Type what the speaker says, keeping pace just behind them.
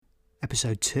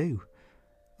episode 2.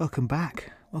 Welcome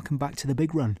back. Welcome back to the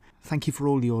big run. Thank you for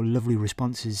all your lovely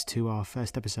responses to our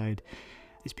first episode.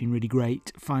 It's been really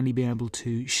great finally being able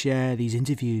to share these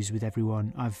interviews with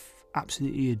everyone. I've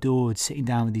absolutely adored sitting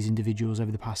down with these individuals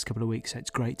over the past couple of weeks, so it's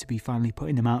great to be finally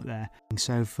putting them out there. And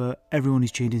so for everyone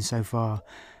who's tuned in so far,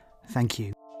 thank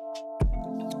you.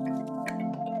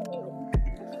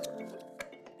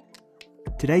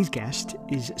 Today's guest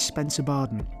is Spencer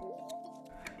Barden.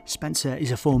 Spencer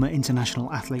is a former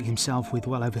international athlete himself with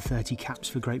well over 30 caps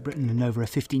for Great Britain, and over a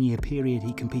 15-year period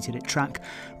he competed at track,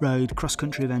 road,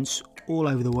 cross-country events all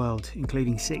over the world,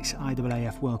 including 6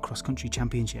 IAAF World Cross Country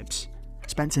Championships.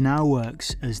 Spencer now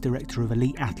works as Director of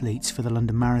Elite Athletes for the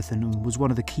London Marathon and was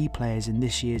one of the key players in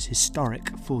this year's historic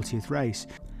 40th race.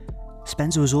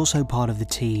 Spencer was also part of the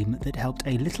team that helped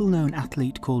a little-known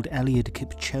athlete called Eliud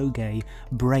Kipchoge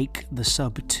break the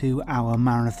sub-2-hour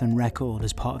marathon record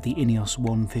as part of the Ineos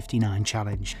 159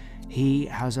 challenge. He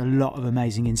has a lot of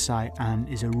amazing insight and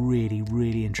is a really,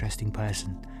 really interesting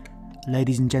person.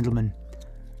 Ladies and gentlemen,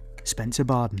 Spencer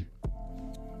Barden.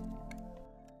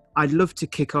 I'd love to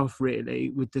kick off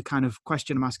really with the kind of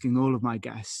question I'm asking all of my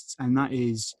guests, and that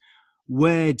is,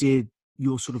 where did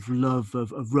your sort of love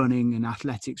of running and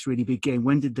athletics really begin?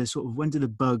 When did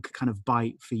the bug kind of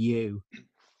bite for you?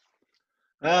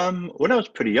 When I was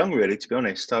pretty young, really, to be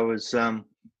honest. I was,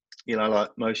 like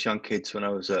most young kids, when I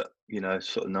was at,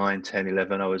 sort of 9, 10,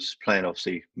 11, I was playing,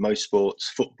 obviously, most sports,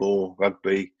 football,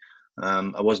 rugby.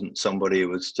 I wasn't somebody who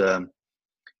was, those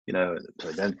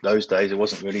days, there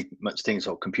wasn't really much things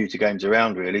like computer games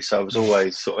around, really. So I was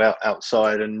always sort of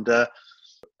outside.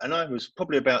 And I was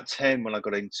probably about 10 when I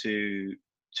got into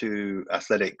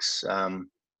athletics.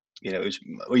 We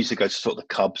used to go to sort of the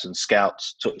Cubs and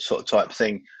Scouts sort of type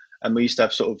thing. And we used to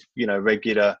have sort of,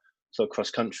 regular sort of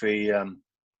cross-country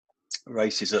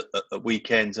races at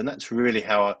weekends. And that's really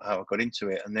how I got into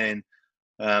it. And then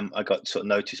I got sort of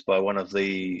noticed by one of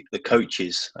the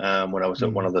coaches when I was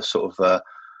at one of the sort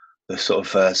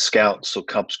of Scouts or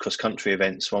Cubs cross-country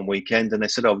events one weekend. And they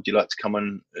said, "Oh, would you like to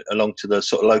come along to the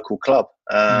sort of local club?"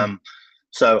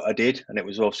 So I did, and it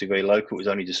was obviously very local. It was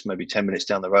only just maybe 10 minutes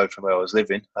down the road from where I was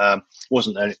living.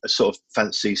 Wasn't a sort of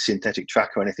fancy synthetic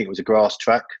track or anything. It was a grass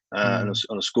track on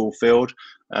a school field,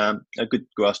 a good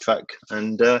grass track.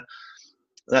 And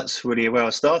that's really where I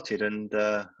started. And,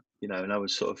 and I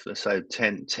was sort of, let's say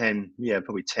 10,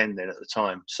 probably 10 then at the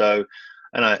time. So,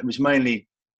 and it was mainly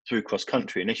through cross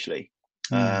country initially,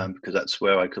 because that's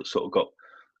where I sort of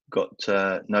got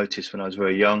noticed when I was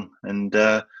very young. And,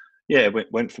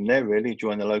 went from there, really,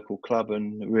 joined the local club,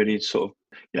 and really sort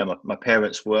of, my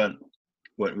parents weren't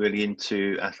really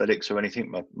into athletics or anything.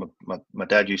 My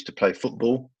dad used to play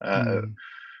football,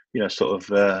 sort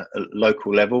of a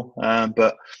local level. And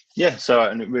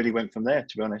it really went from there,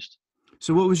 to be honest.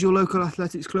 So what was your local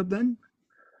athletics club then?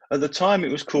 At the time,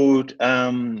 it was called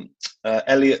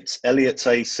Elliott's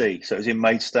AC. So it was in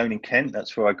Maidstone in Kent.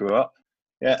 That's where I grew up.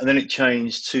 Yeah, and then it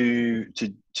changed to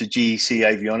GEC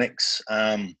Avionics.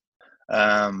 And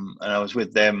I was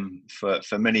with them for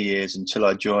many years until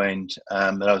I joined,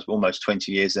 and I was almost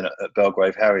 20 years in at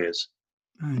Belgrave Harriers.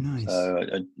 Oh, nice. So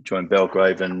I joined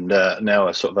Belgrave, and now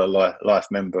I'm sort of a life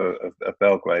member of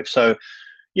Belgrave. So,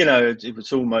 it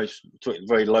was almost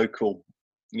very local,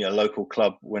 local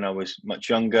club when I was much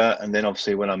younger. And then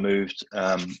obviously when I moved,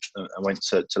 I went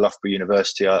to Loughborough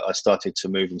University, I started to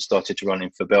move and started to run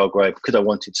in for Belgrave because I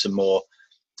wanted some more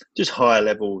just higher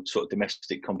level sort of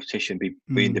domestic competition, be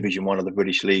in Division 1 of the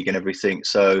British League and everything.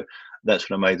 So that's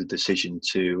when I made the decision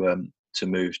to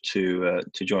move to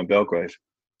join Belgrave.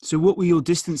 So what were your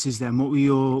distances then? What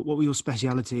were your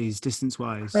specialities distance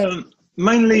wise?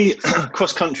 Mainly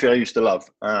cross country. I used to love.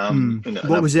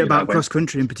 What was it about cross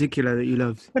country in particular that you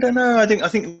loved? I don't know. I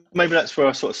think maybe that's where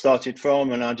I sort of started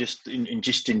from, and I just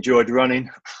enjoyed running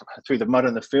through the mud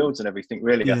and the fields and everything.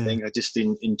 Really, yeah. I think I just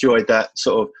enjoyed that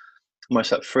sort of almost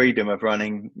that freedom of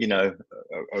running,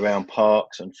 around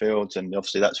parks and fields, and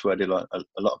obviously that's where I did a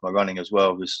lot of my running as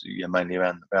well. Was mainly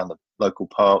around the local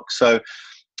parks. So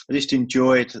I just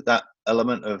enjoyed that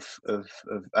element of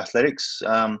athletics.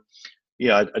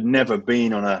 I'd never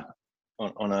been on a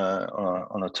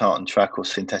tartan track or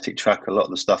synthetic track. A lot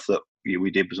of the stuff that we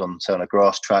did was on a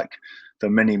grass track for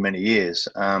many, many years.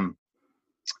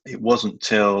 It wasn't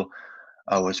till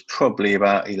I was probably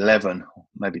about 11,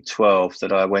 maybe 12,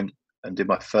 that I went and did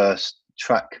my first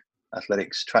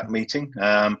athletics track meeting.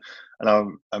 And I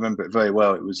remember it very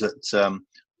well. It was at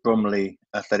Bromley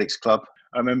Athletics Club.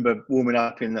 I remember warming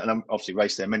up and I'm obviously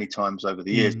raced there many times over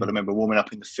the years, but I remember warming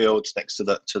up in the fields next to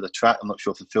the track. I'm not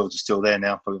sure if the fields are still there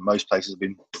now. Probably most places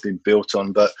have been built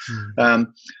on, but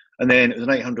and And then it was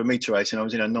an 800-meter race, and I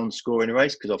was in a non-scoring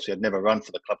race because obviously I'd never run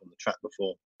for the club on the track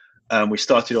before. We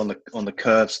started on the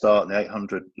curve start, the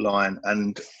 800 line,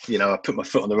 and I put my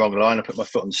foot on the wrong line. I put my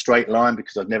foot on the straight line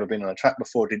because I'd never been on a track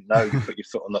before. Didn't know you put your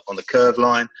foot on the curve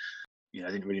line.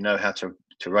 I didn't really know how to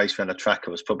race around a track.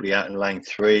 I was probably out in lane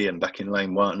 3 and back in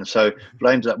lane 1, and so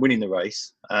I ended up winning the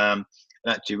race and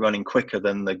actually running quicker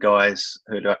than the guys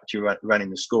who had actually ran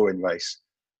in the scoring race.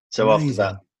 So Amazing.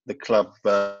 After that, the club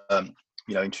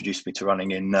introduced me to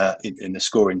running in the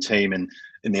scoring team and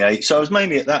in the 8. So I was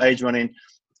mainly at that age running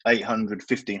 800,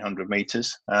 1500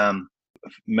 meters,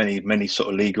 many sort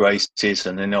of league races,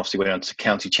 and then obviously went on to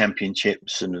county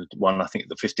championships and won, I think,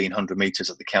 the 1500 meters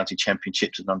at the county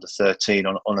championships and under 13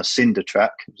 on a cinder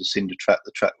track. It was a cinder track,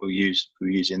 the track we were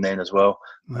using then as well.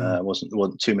 There wasn't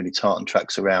too many tartan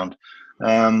tracks around.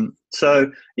 Then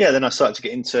I started to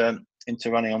get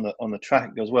into running on the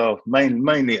track as well,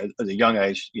 mainly at a young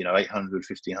age, 800,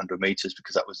 1500 meters,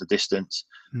 because that was the distance.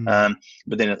 But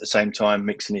then at the same time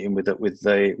mixing it in with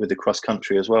the cross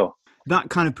country as well.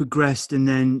 That kind of progressed, and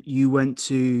then you went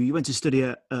to study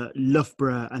at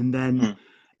Loughborough, and then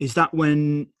is that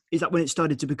when it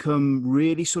started to become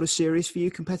really sort of serious for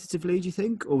you competitively, do you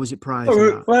think, or was it prior to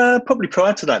that? Well, probably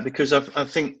prior to that, because I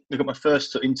think I got my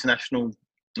first international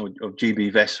or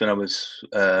GB vest when I was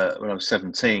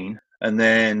 17. And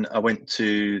then I went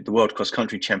to the World Cross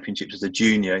Country Championships as a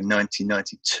junior in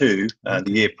 1992.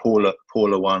 The year Paula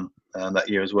won that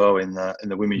year as well in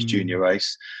the women's junior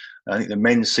race. I think the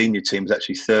men's senior team was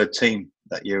actually third team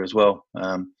that year as well.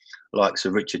 Likes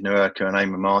of Richard Nerurka and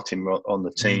Eamon Martin were on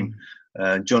the team.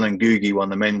 John Ngugi won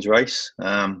the men's race.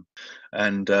 And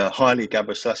Haile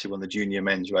Gebrselassie won the junior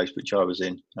men's race, which I was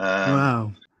in.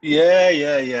 Wow.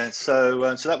 Yeah. So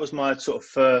that was my sort of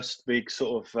first big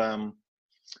sort of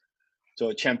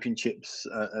championships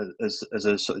as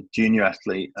a sort of junior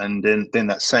athlete. And then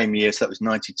that same year, so that was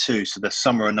 92. So the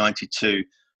summer of 92,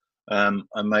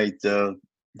 I made the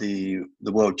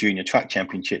World Junior Track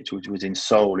Championships, which was in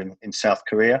Seoul in South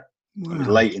Korea. Wow. It was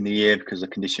late in the year because the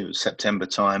condition was September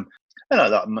time. And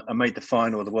I made the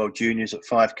final of the World Juniors at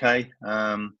 5K.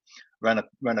 Ran a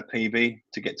PB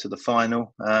to get to the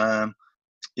final.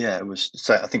 It was.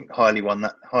 So I think Haile won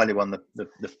the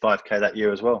 5K that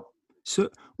year as well. So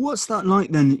what's that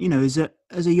like then?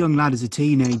 As a young lad, as a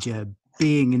teenager,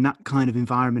 being in that kind of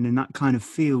environment, in that kind of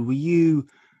field, were you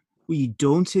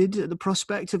daunted at the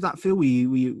prospect of that field? Were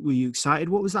you excited?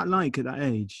 What was that like at that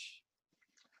age?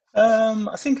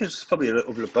 I think it was probably a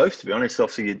little bit of both, to be honest.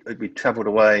 Obviously, we travelled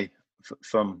away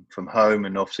from home,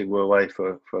 and obviously we were away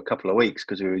for a couple of weeks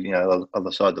because we were on the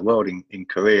other side of the world in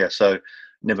Korea. So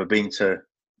never been to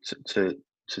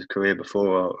Korea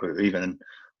before, or even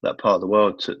that part of the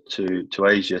world to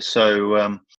Asia.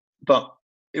 So, but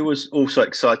it was also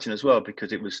exciting as well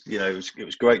because it was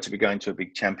great to be going to a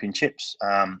big championships.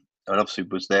 And obviously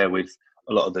was there with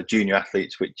a lot of the junior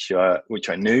athletes, which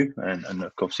I knew and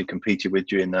obviously competed with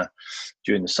during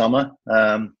the summer.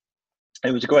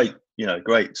 It was a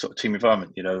great sort of team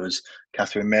environment. It was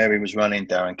Catherine Mary was running,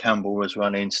 Darren Campbell was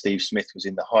running, Steve Smith was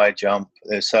in the high jump.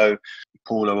 So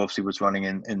Paula obviously was running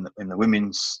in the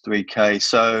women's 3K.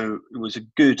 So it was a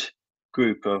good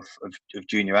group of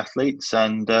junior athletes,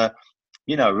 and I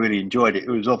really enjoyed it.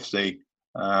 It was obviously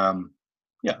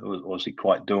it was obviously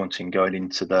quite daunting going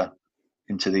into the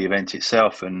event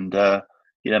itself, and my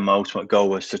ultimate goal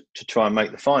was to try and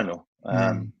make the final.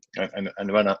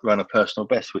 And run a personal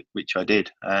best, which I did,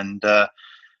 and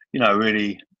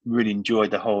really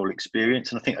enjoyed the whole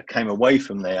experience. And I think I came away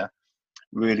from there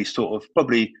really sort of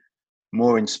probably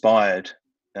more inspired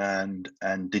and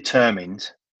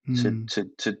determined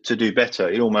to do better.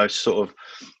 It almost sort of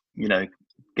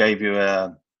gave you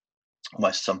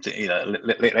almost something a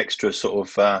little extra sort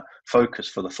of focus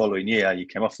for the following year. You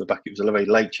came off the back. It was a very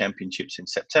late championships in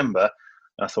September.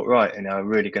 And I thought, right, I'm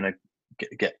really going to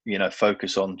get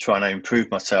focus on trying to improve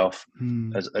myself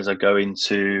as I go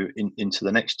into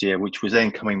the next year, which was then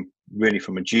coming really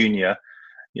from a junior,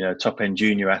 top end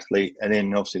junior athlete, and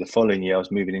then obviously the following year I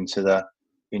was moving into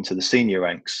the senior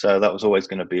ranks. So that was always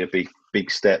going to be a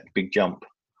big step, big jump.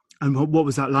 And what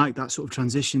was that like, that sort of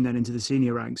transition then into the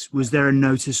senior ranks?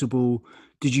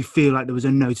 Did you feel like there was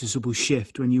a noticeable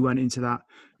shift when you went into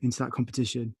that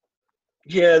competition?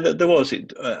 Yeah, there was.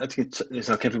 I think it's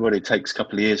like everybody, it takes a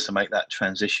couple of years to make that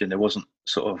transition. There wasn't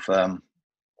sort of,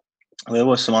 there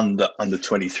was some under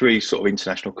 23 sort of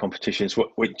international competitions,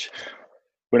 which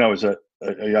when I was a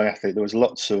young athlete, there was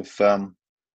lots of,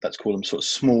 let's call them sort of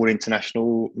small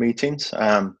international meetings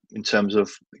in terms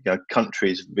of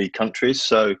countries v countries.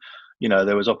 So,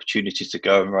 there was opportunities to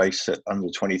go and race at under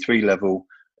 23 level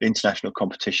international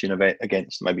competition event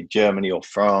against maybe Germany or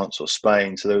France or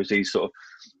Spain. So there was these sort of,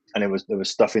 and there was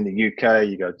stuff in the UK,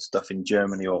 you go to stuff in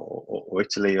Germany or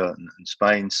Italy and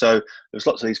Spain. So there was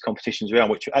lots of these competitions around,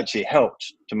 which actually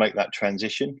helped to make that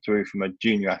transition through from a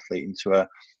junior athlete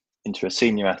into a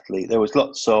senior athlete. There was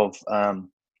lots of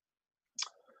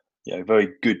very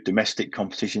good domestic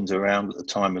competitions around at the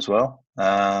time as well,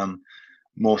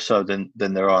 more so than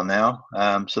there are now.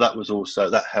 So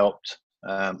that helped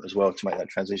as well to make that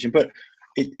transition. But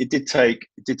it did take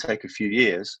a few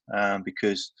years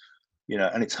because,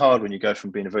 and it's hard when you go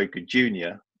from being a very good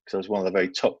junior, because I was one of the very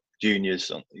top juniors,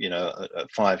 at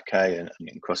 5K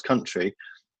and cross country,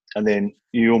 and then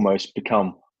you almost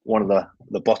become one of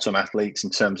the bottom athletes in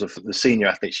terms of the senior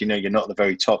athletes. You're not at the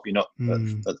very top, you're not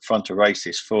at the front of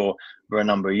races for a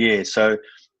number of years. So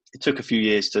it took a few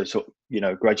years to sort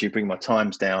of, gradually bring my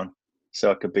times down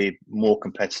so I could be more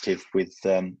competitive with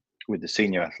the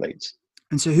senior athletes.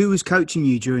 And so who was coaching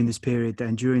you during this period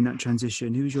then, during that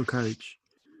transition? Who was your coach?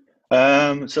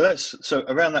 So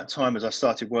around that time, as I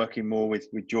started working more with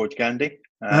George Gandy.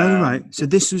 Right. So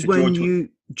this was when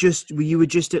George, you were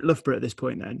just at Loughborough at this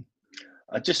point then?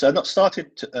 I'd not started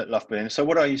at Loughborough. So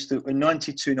what I used to, in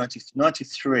 93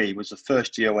 was the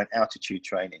first year I went altitude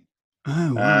training.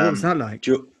 Oh, wow. What was that like?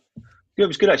 It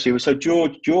was good, actually. So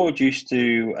George used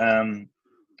to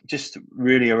just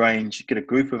really get a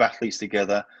group of athletes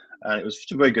together. And it was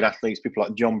some very good athletes, people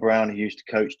like John Brown, who used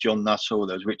to coach, John Nuttall,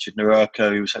 there was Richard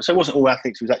Narurko. So it wasn't all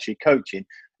athletes he was actually coaching.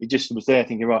 He just was there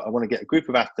thinking, right, I want to get a group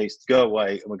of athletes to go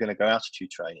away and we're going to go altitude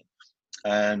training.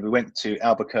 And we went to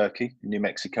Albuquerque, New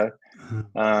Mexico.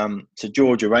 So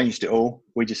George arranged it all.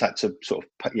 We just had to sort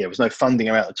of, there was no funding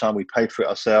around at the time. We paid for it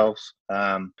ourselves.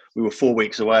 We were 4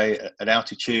 weeks away at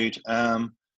altitude.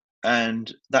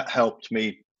 And that helped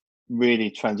me really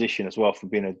transition as well from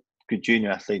being a good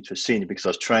junior athlete to a senior, because I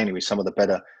was training with some of the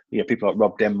better, people like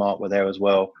Rob Denmark were there as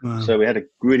well. Wow. So we had a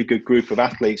really good group of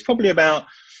athletes, probably about,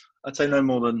 I'd say no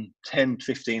more than 10,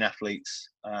 15 athletes.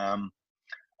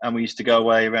 And we used to go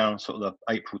away around sort of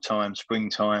the April time,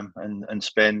 springtime, and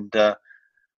spend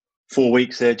 4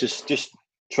 weeks there just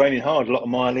training hard, a lot of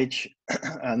mileage.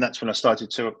 And that's when I started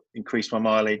to increase my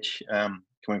mileage,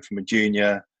 coming from a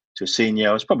junior to a senior.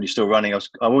 I was probably still running.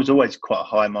 I was always quite a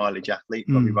high mileage athlete,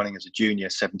 probably running as a junior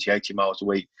 70, 80 miles a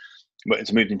week. But as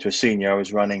I moved into a senior, I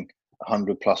was running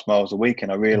 100 plus miles a week.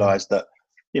 And I realized that,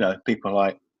 people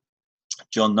like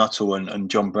John Nuttall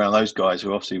and John Brown, those guys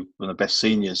who obviously were the best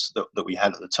seniors that we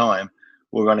had at the time,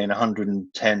 were running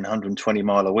 110, 120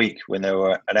 mile a week when they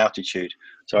were at altitude.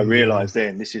 So I realized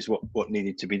then this is what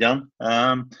needed to be done.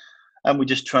 And we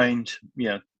just trained,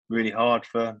 really hard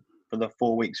for the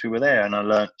 4 weeks we were there. And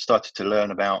I started to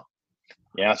learn about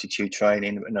altitude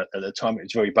training. And at the time it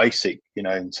was very basic,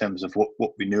 in terms of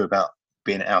what we knew about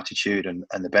being at altitude and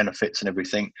the benefits and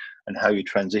everything, and how you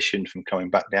transitioned from coming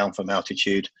back down from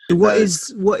altitude. What is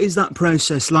that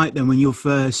process like then when you're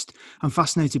first, I'm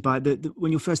fascinated by it,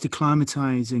 when you're first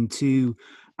acclimatizing to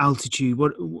altitude,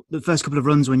 what the first couple of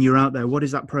runs when you're out there, what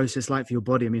is that process like for your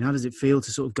body? I mean, how does it feel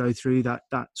to sort of go through that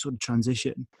sort of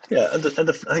transition? Yeah, I think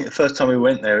the first time we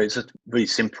went there, it's really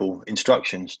simple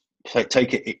instructions.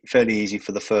 Take it fairly easy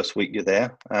for the first week you're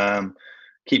there.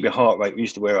 Keep your heart rate. We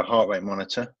used to wear a heart rate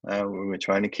monitor when we were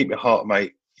training. Keep your heart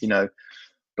rate,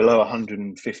 below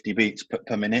 150 beats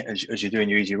per minute as you're doing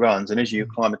your easy runs. And as you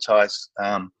acclimatise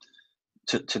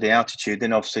to the altitude,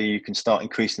 then obviously you can start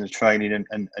increasing the training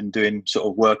and doing sort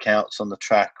of workouts on the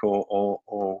track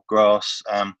or grass,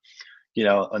 on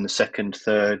the second,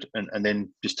 third, and then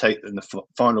just take in the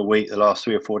final week, the last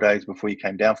 3 or 4 days before you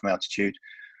came down from altitude,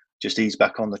 just ease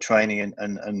back on the training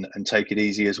and take it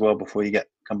easy as well before you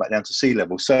come back down to sea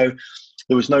level. So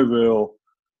there was no real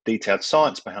detailed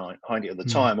science behind it at the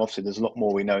time. Obviously, there's a lot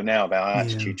more we know now about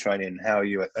altitude training and how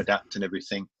you adapt and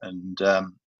everything. And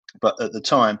but at the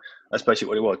time, that's basically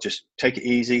what it was. Just take it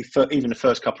easy. Even the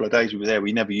first couple of days we were there,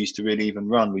 we never used to really even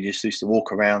run. We just used to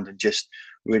walk around and just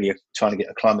really trying to get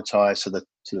acclimatized to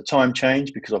the time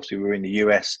change, because obviously we were in the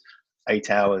US, 8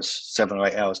 hours, 7 or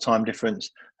 8 hours time difference.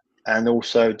 And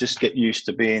also just get used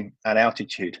to being at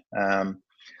altitude. And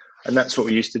that's what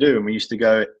we used to do. And we used to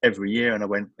go every year. And I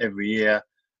went every year,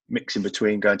 mixing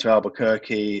between going to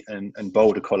Albuquerque and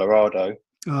Boulder, Colorado.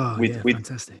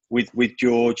 Fantastic. With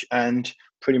George and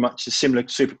pretty much a similar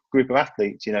super group of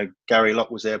athletes. Gary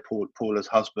Locke was there. Paula's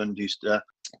husband used to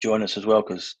join us as well,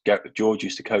 because George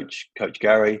used to coach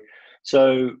Gary.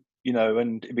 So,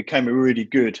 and it became a really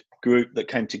good group that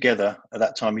came together at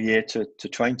that time of year to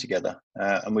train together.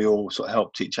 And we all sort of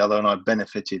helped each other. And I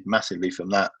benefited massively from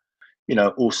that,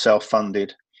 all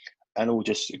self-funded and all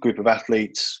just a group of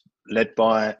athletes led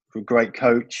by a great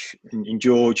coach in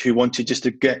George, who wanted just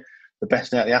to get the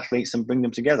best out of the athletes and bring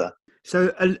them together.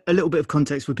 So a little bit of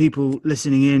context for people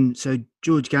listening in. So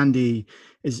George Gandy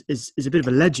is a bit of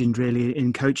a legend, really,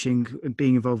 in coaching,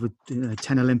 being involved with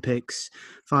 10 Olympics,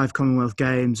 5 Commonwealth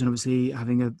Games, and obviously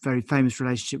having a very famous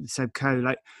relationship with Seb Coe.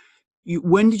 Like,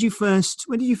 when did you first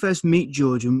meet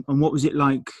George, and what was it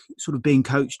like, sort of being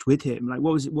coached with him? Like,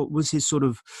 what was his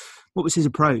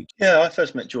approach? Yeah, I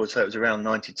first met George, so it was around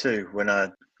 '92 when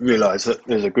I realised that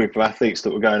there's a group of athletes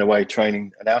that were going away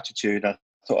training at altitude. I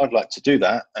thought I'd like to do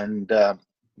that, and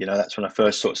that's when I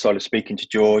first sort of started speaking to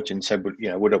George and said,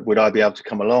 would I be able to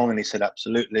come along? And he said,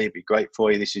 absolutely, it'd be great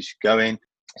for you. This is going.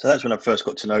 So that's when I first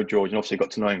got to know George, and obviously got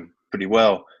to know him pretty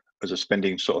well as I was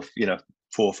spending sort of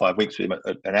 4 or 5 weeks with him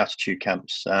at altitude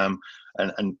camps, and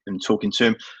talking to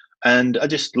him, and I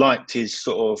just liked his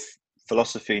sort of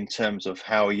philosophy in terms of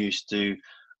how he used to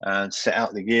set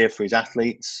out the year for his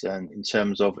athletes, and in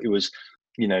terms of it was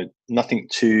nothing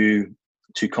too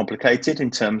complicated. In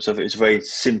terms of, it was a very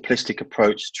simplistic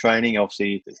approach to training.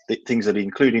 Obviously, the things that he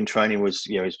included in training was,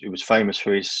 it was famous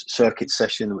for his circuit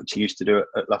session, which he used to do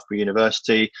at Loughborough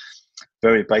University.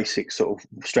 Very basic sort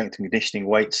of strength and conditioning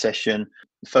weight session.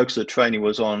 The focus of the training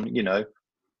was on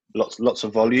lots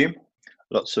of volume,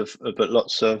 lots of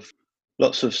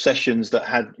sessions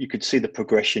that you could see the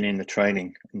progression in the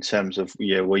training, in terms of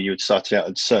where you would start out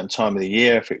at a certain time of the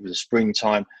year, if it was a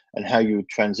springtime, and how you would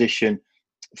transition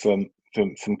from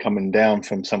coming down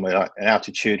from somewhere like an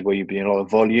altitude where you'd be in a lot of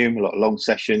volume, a lot of long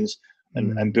sessions,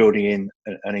 and building in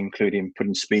and including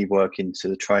putting speed work into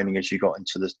the training as you got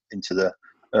into the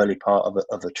early part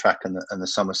of the track and the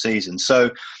summer season. So,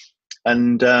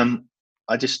 and I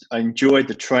enjoyed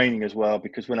the training as well,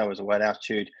 because when I was away at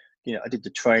altitude, I did the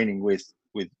training with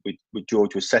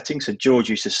George was setting. So George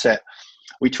used to set.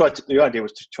 The idea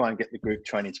was to try and get the group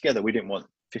training together. We didn't want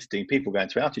 15 people going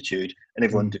to altitude and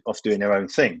everyone off doing their own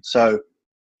thing. So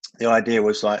the idea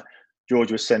was, like, George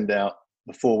would send out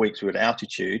the 4 weeks we were at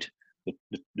altitude,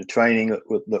 the training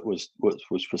that was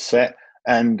set,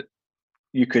 and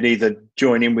you could either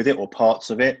join in with it or parts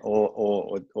of it,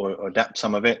 or adapt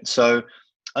some of it. So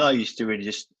I used to really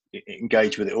just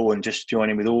engage with it all and just join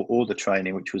in with all the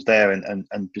training which was there, and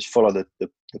just follow the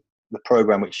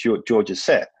program which George has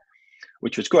set,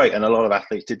 which was great. And a lot of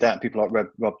athletes did that. People like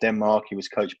Rob Denmark, he was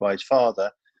coached by his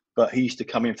father, but he used to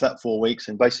come in for that 4 weeks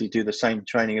and basically do the same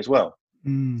training as well.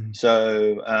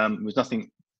 So it was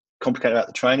nothing complicated about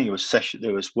the training.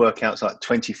 There was workouts like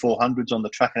 2400s on the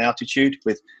track and altitude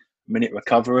with minute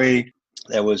recovery.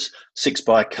 There was 6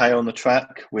 by K on the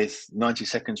track with 90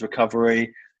 seconds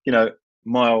recovery,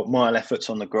 mile efforts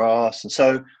on the grass. And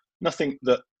so nothing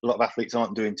that a lot of athletes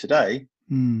aren't doing today,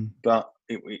 but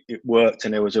it worked.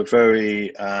 And there was a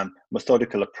very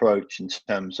methodical approach in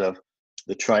terms of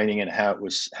the training and how it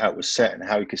was set, and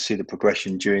how you could see the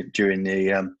progression during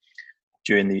the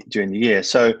year.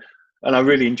 So, and I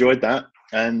really enjoyed that.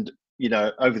 And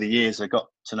over the years, I got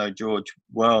to know George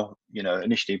well.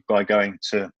 Initially by going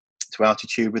to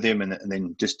altitude with him, and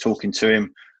then just talking to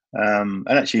him. And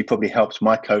actually, he probably helped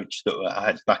my coach that I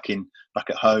had back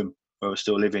at home, where I was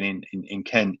still living in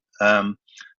Kent,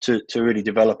 to really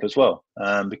develop as well.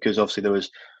 Because obviously there was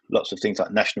lots of things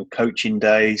like national coaching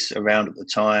days around at the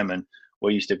time, and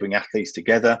we used to bring athletes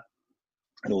together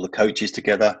and all the coaches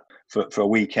together for a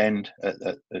weekend at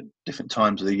different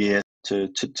times of the year to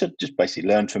just basically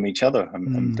learn from each other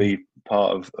and be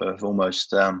part of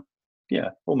almost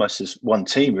as one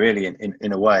team, really,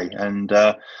 in a way. And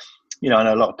I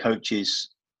know a lot of coaches,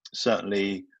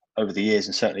 certainly over the years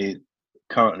and certainly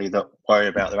currently, that worry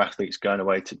about their athletes going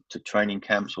away to training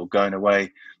camps or going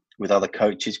away with other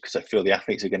coaches, because they feel the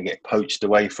athletes are going to get poached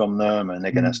away from them and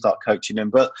they're going to start coaching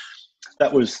them. But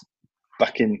that was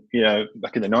back in the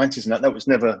 90s, and that was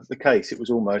never the case. It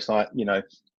was almost like,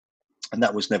 and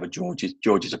that was never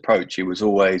George's approach. He was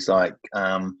always like,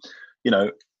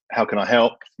 how can I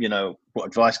help? What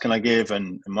advice can I give?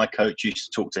 And my coach used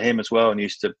to talk to him as well, and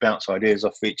used to bounce ideas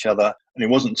off each other. And it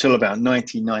wasn't until about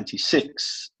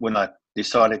 1996, when I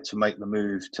decided to make the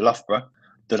move to Loughborough,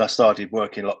 that I started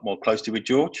working a lot more closely with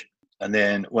George. And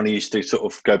then when he used to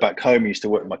sort of go back home, he used to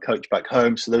work with my coach back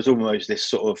home. So there was almost this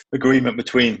sort of agreement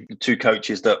between the two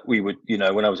coaches that we would,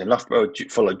 when I was in Loughborough, I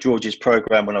would follow George's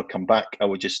program. When I'd come back, I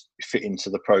would just fit into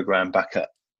the program back at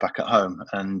home.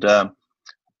 And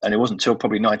it wasn't until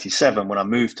probably 97 when I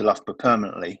moved to Loughborough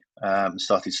permanently,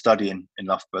 started studying in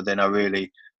Loughborough, then I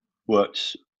really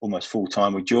worked almost full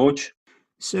time with George.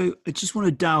 So I just want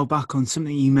to dial back on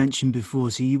something you mentioned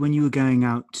before. So when you were going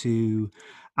out to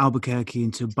Albuquerque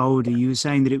and to Boulder, you were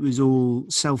saying that it was all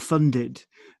self-funded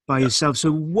by yourself.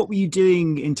 So what were you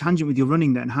doing in tangent with your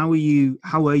running then? How were you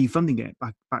funding it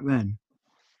back then?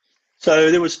 So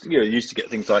there was, you used to get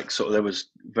things like there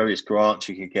was various grants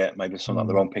you could get, maybe something like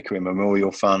the Ron Pickering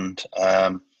Memorial Fund.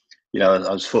 I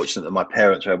was fortunate that my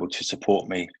parents were able to support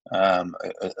me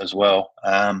as well.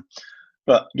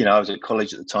 But, I was at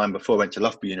college at the time. Before I went to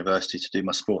Loughborough University to do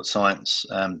my sports science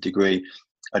degree,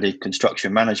 I did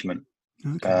construction management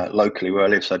locally where I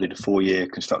live. So I did a 4-year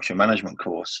construction management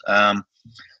course.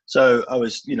 So I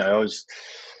was doing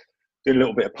a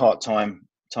little bit of part-time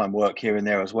work here and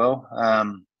there as well.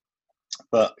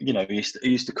 But it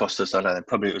used to cost us, I don't know,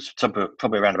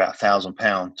 probably around about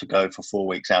 £1,000 to go for 4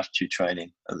 weeks altitude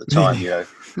training at the time. Really?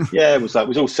 Yeah, it was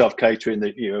all self-catering.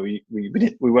 That we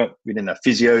didn't have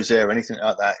physios there or anything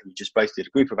like that. We just basically had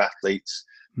a group of athletes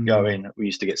go in. We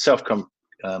used to get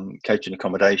catering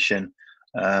accommodation,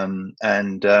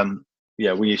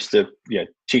 we used to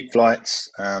cheap flights,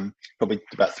 probably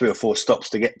about 3 or 4 stops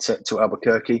to get to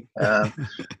Albuquerque.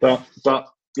 But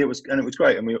it was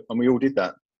great, and we all did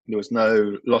that. There was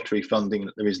no lottery funding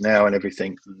that there is now and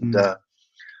everything. And for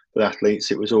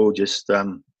athletes, it was all just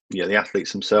the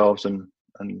athletes themselves and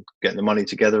getting the money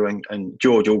together. And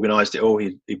George organised it all.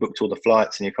 He booked all the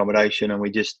flights and the accommodation, and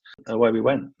we just away we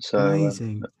went. So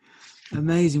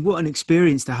amazing! What an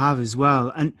experience to have as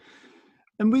well. And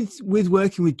with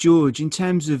working with George, in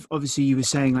terms of, obviously you were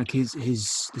saying like the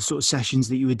sort of sessions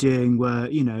that you were doing were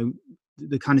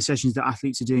the kind of sessions that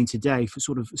athletes are doing today for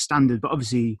sort of standard, but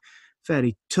obviously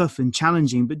fairly tough and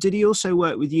challenging. But did he also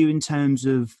work with you in terms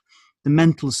of the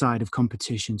mental side of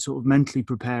competition, sort of mentally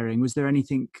preparing? Was there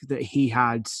anything that he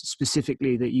had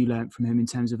specifically that you learnt from him in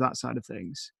terms of that side of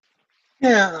things?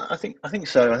 Yeah, I think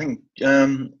so. I think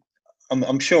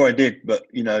I'm sure I did, but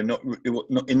not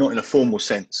in a formal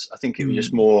sense. I think it was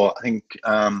just more. I think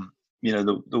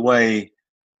the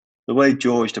way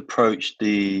George approached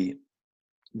the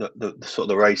sort of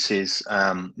the races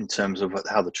in terms of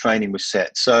how the training was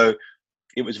set. So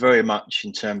it was very much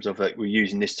in terms of we're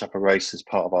using this type of race as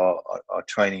part of our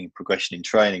training progression in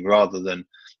training, rather than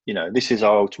this is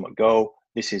our ultimate goal.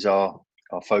 This is our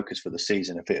focus for the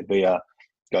season. If it be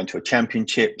going to a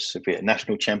championships, if it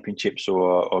national championships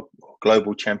or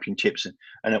global championships,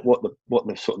 and at what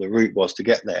the sort of the route was to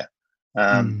get there.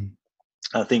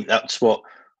 I think that's what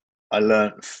I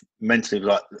learned mentally.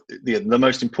 Like the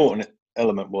most important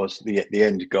element was the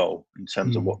end goal in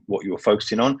terms of what you were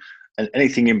focusing on, and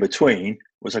anything in between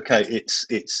was okay. It's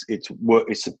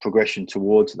a progression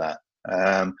towards that.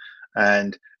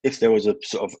 And if there was a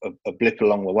sort of a blip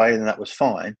along the way, then that was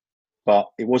fine. But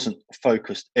it wasn't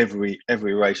focused every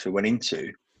race we went into.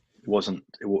 It wasn't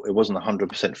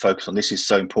 100% focused on this is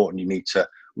so important. You need to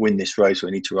win this race, or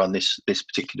you need to run this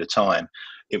particular time.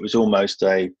 It was almost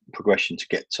a progression to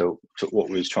get to what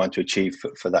we was trying to achieve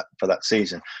for that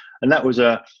season. And that was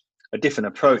a different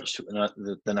approach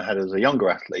than I had as a younger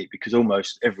athlete, because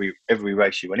almost every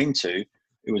race you went into,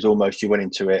 it was almost you went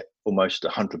into it almost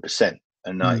 100%.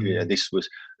 And this was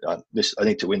this. I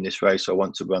need to win this race. So I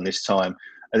want to run this time.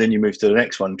 And then you move to the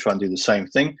next one and try and do the same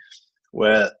thing.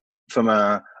 And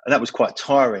that was quite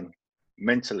tiring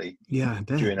mentally. Yeah, I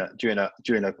bet.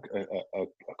 during a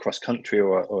cross country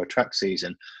or a track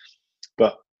season.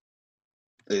 But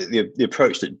the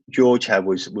approach that George had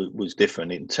was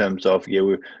different in terms of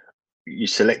you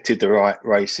selected the right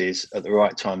races at the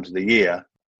right times of the year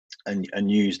and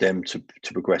used them to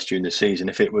progress during the season.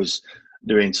 If it was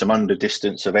doing some under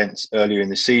distance events earlier in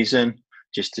the season,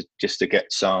 just to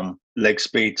get some leg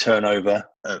speed turnover,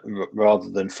 rather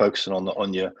than focusing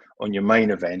on your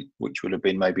main event, which would have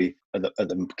been maybe at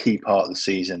the key part of the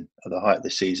season, at the height of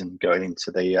the season, going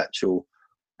into the actual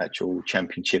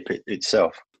championship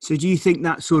itself. So do you think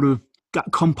that sort of that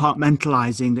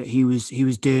compartmentalizing that he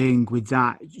was doing with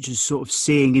that, just sort of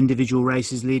seeing individual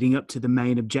races leading up to the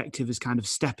main objective as kind of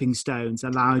stepping stones,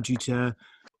 allowed you to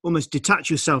almost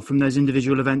detach yourself from those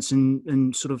individual events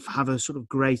and sort of have a sort of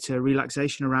greater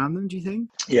relaxation around them, do you think?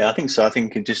 Yeah, I think so. I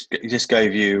think it just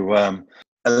gave you,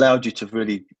 allowed you to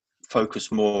really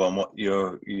focus more on what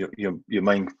your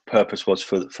main purpose was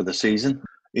for the season.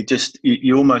 It just,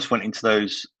 you almost went into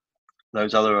those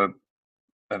other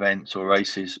events or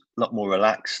races a lot more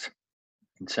relaxed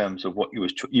in terms of what you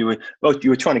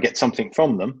were trying to get something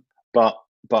from them, but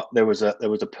there was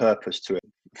a purpose to it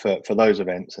for those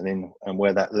events and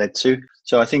where that led to.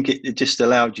 So I think it just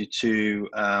allowed you to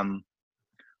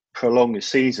prolong the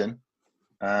season,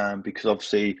 because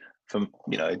obviously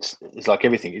it's like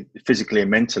everything, physically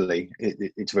and mentally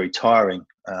it's very tiring.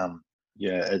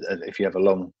 If you have a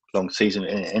long season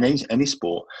in any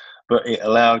sport, but it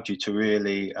allowed you to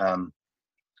really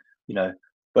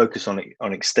focus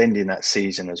on extending that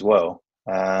season as well.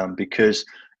 because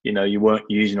you weren't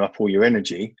using up all your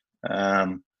energy,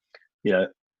 you know,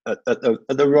 at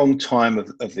the wrong time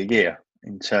of the year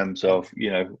in terms of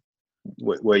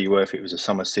where you were, if it was a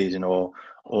summer season or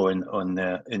in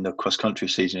the cross country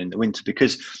season in the winter,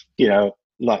 because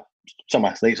like some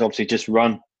athletes obviously just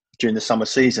run during the summer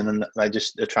season and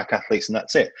they're track athletes and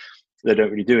that's it. They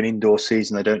don't really do an indoor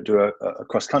season. They don't do a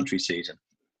cross country season.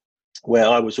 Where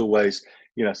I was always,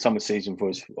 summer season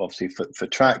was obviously for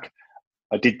track.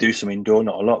 I did do some indoor,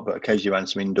 not a lot, but occasionally ran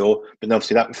some indoor. But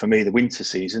obviously that was for me the winter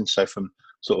season. So from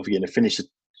sort of finish the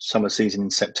summer season in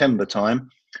September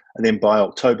time, and then by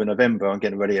October, November, I'm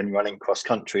getting ready and running cross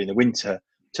country in the winter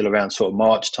till around sort of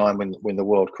March time when the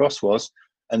World Cross was,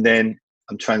 and then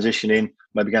I'm transitioning,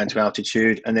 maybe going to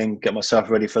altitude, and then get myself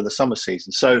ready for the summer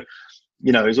season. So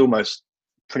it was almost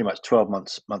pretty much 12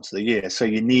 months of the year. So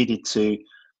you needed to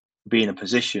be in a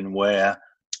position where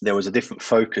there was a different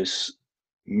focus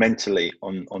mentally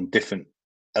on different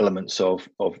elements of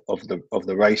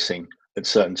the racing at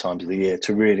certain times of the year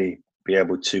to really be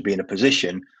able to be in a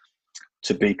position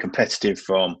to be competitive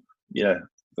from the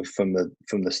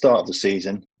start of the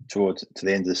season to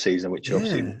the end of the season, which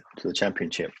obviously to the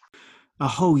championship. A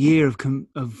whole year of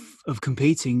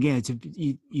competing,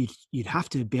 you'd have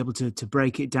to be able to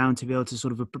break it down to be able to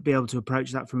sort of be able to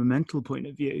approach that from a mental point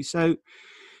of view. So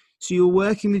you're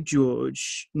working with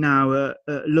George now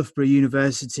at Loughborough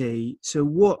University. So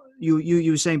what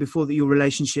you were saying before that your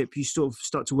relationship, you sort of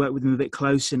start to work with him a bit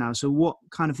closer now. So what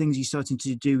kind of things are you starting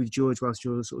to do with George whilst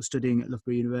you're sort of studying at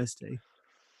Loughborough University?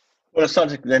 Well, I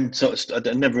started then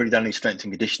I'd never really done any strength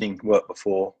and conditioning work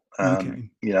before. Okay.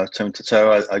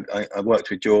 So I worked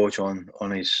with George on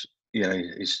his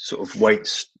his sort of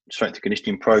weights strength and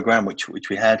conditioning program, which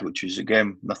we had, which was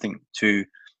again nothing too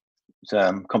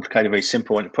complicated, very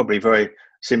simple, and probably very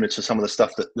similar to some of the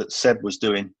stuff that Seb was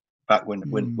doing back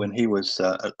when he was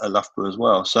at Loughborough as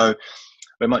well. So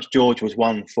very much George was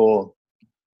one for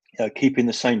keeping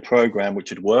the same program which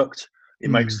had worked. It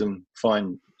makes them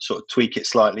sort of tweak it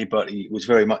slightly, but he was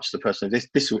very much the person.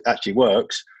 This actually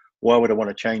works. Why would I want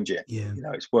to change it? Yeah.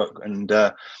 It's work, and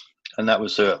that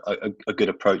was a good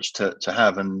approach to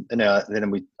have. And then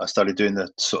I started doing the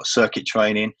sort of circuit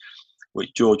training,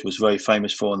 which George was very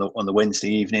famous for on the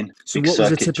Wednesday evening. So what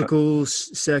was a typical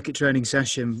circuit training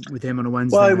session with him on a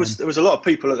Wednesday? Well, there was a lot of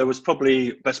people. There was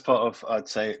probably best part of, I'd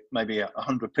say, maybe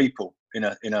 100 people in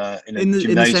a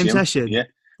gymnasium. In the same session? Yeah.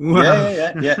 Wow.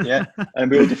 Yeah. And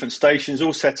we all different stations,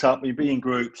 all set up. You'd be in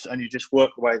groups and you just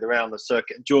work your way around the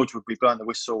circuit. And George would be blowing the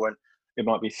whistle and it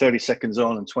might be 30 seconds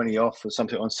on and 20 off or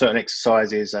something on certain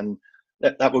exercises. And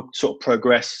that would sort of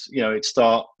progress.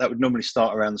 That would normally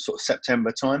start around the sort of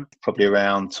September time, probably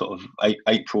around sort of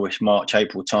April-ish, March,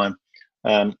 April time.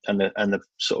 And the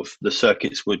sort of the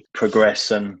circuits would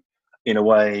progress and in a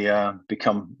way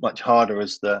become much harder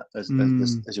as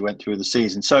you went through the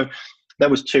season. So there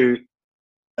was two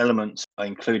elements I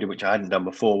included which I hadn't done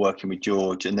before working with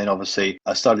George, and then obviously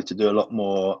I started to do a lot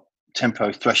more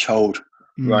tempo threshold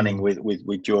running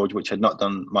with George, which I'd not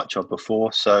done much of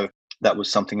before. So that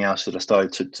was something else that I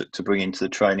started to bring into the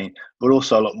training, but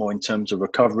also a lot more in terms of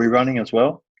recovery running as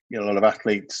well. A lot of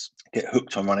athletes get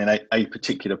hooked on running a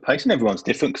particular pace, and everyone's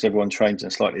different because everyone trains in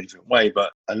a slightly different way.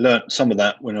 But I learned some of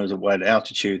that when I was away at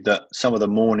altitude, that some of the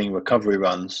morning recovery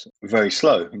runs were very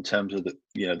slow in terms of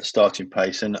the starting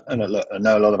pace. And I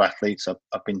know a lot of athletes.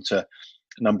 I've been to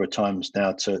a number of times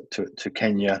now to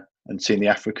Kenya and seen the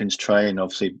Africans train.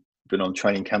 Obviously, been on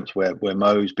training camps where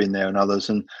Mo's been there and others,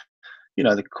 and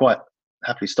they're quite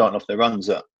happily starting off their runs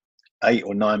at 8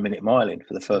 or 9 minute miling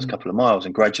for the first couple of miles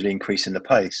and gradually increasing the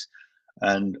pace.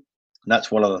 And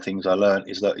that's one of the things I learned,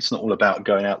 is that it's not all about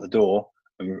going out the door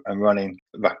and running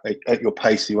at your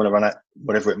pace you want to run at,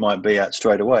 whatever it might be, at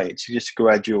straight away. It's just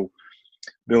gradual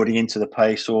building into the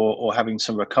pace or having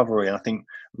some recovery. And I think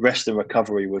rest and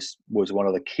recovery was one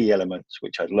of the key elements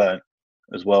which I'd learned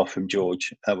as well from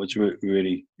George. That was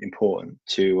really important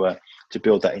to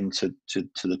build that into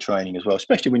the training as well,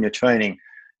 especially when you're training,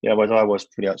 as I was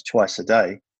pretty much twice a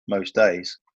day, most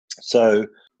days. So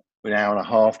an hour and a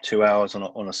half, 2 hours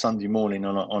on a Sunday morning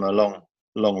on a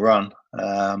long run.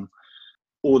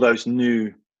 All those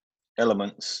new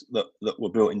elements that were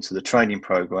built into the training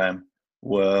program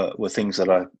were things that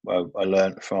I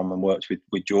learned from and worked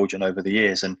with George and over the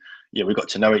years. And we got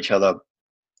to know each other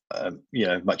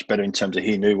much better in terms of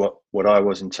he knew what I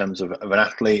was in terms of an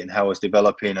athlete and how I was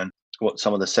developing, and what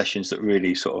some of the sessions that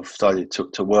really sort of started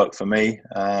to work for me,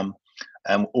 and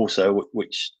also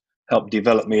which helped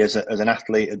develop me as an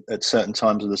athlete at certain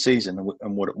times of the season,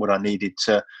 and what I needed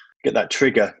to get that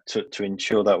trigger to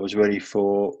ensure that I was ready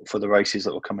for the races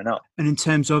that were coming up. And in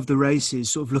terms of the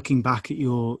races, sort of looking back at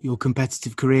your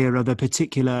competitive career, are there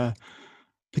particular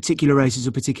races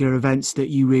or particular events that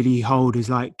you really hold as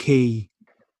like key?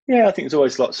 Yeah, I think there's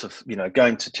always lots of,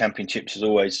 going to championships is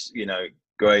always,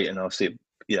 great. And obviously,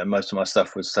 most of my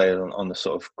stuff was say on the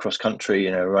sort of cross country,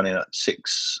 running at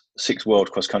six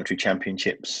world cross country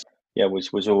championships. Yeah,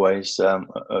 was always a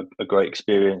great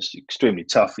experience. Extremely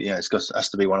tough. Has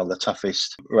to be one of the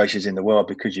toughest races in the world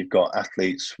because you've got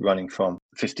athletes running from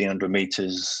 1,500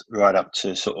 meters right up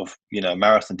to sort of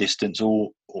marathon distance,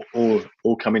 all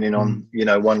coming in on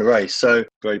one race. So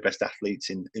very best athletes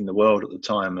in the world at the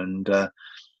time, and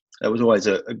it was always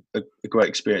a great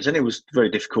experience. And it was very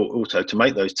difficult also to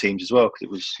make those teams as well because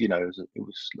it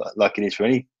was like it is for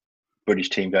any British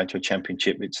team going to a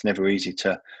championship. It's never easy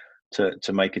to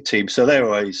make a team. So they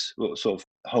always sort of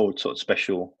hold sort of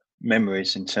special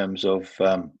memories in terms of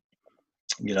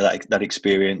that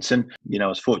experience. And I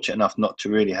was fortunate enough not to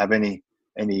really have any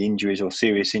injuries or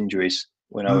serious injuries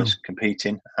when I was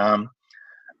competing.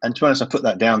 And to be honest, I put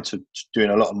that down to doing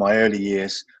a lot of my early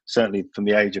years, certainly from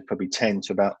the age of probably 10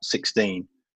 to about 16.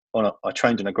 I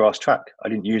trained on a grass track. I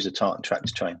didn't use a tartan track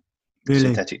to train. Really?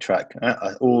 Synthetic track.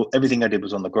 Everything I did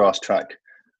was on the grass track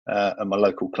at my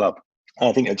local club. And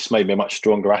I think it just made me a much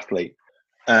stronger athlete.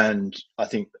 And I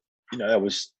think, that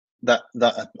was that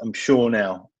I'm sure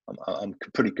now, I'm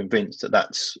pretty convinced that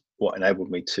that's what enabled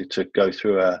me to go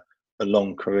through a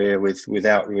long career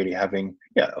without really having,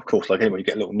 of course, like anyone, you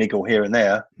get a little niggle here and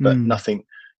there, but nothing,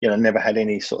 never had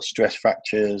any sort of stress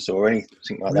fractures or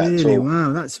anything like that at all.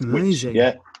 Wow, that's amazing.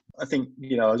 I think,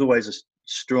 I was always a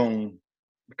strong,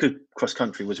 because cross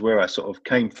country was where I sort of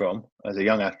came from as a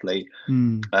young athlete,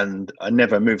 and I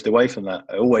never moved away from that.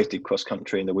 I always did cross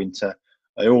country in the winter.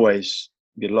 I always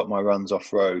did a lot of my runs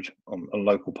off road on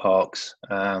local parks.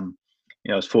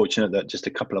 I was fortunate that just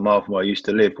a couple of miles from where I used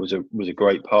to live was a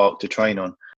great park to train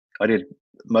on. I did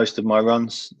most of my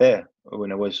runs there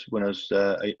when I was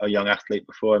a young athlete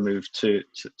before I moved to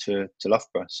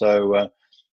Loughborough. So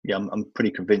I'm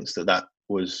pretty convinced that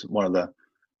was one of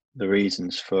the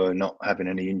reasons for not having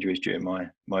any injuries during my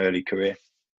early career.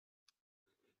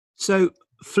 So,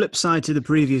 flip side to the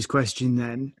previous question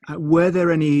then, were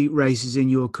there any races in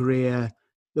your career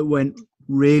that went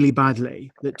really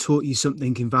badly that taught you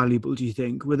something invaluable, do you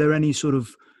think? Were there any sort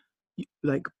of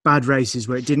like bad races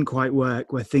where it didn't quite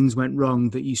work, where things went wrong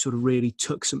that you sort of really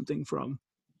took something from?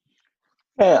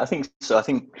 Yeah, I think so. I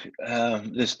think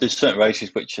there's certain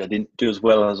races which I didn't do as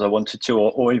well as I wanted to,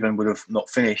 or even would have not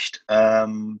finished,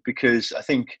 because I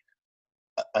think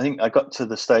I got to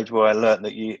the stage where I learned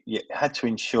that you had to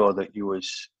ensure that you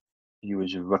was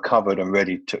recovered and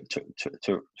ready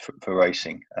for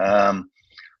racing. I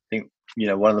think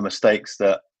one of the mistakes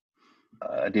that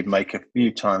I did make a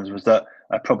few times was that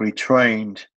I probably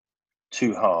trained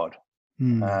too hard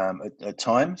at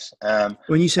times.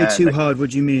 When you say too hard,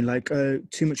 what do you mean? Like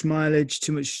too much mileage,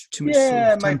 too much sort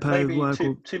of tempo maybe work?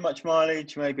 Too much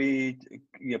mileage. Maybe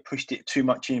pushed it too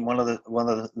much in one of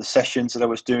the sessions that I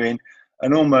was doing,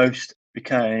 and almost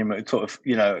became a sort of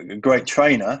a great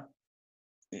trainer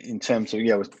in terms of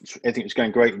everything was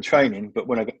going great in training, but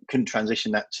when I couldn't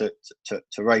transition that to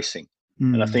racing,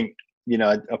 and I think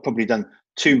I've probably done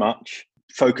too much,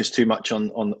 focused too much on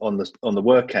the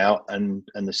workout and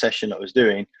the session that I was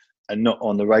doing, and not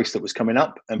on the race that was coming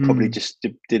up, and probably just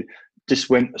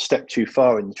went a step too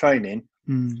far in the training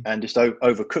and just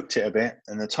overcooked it a bit.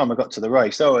 And the time I got to the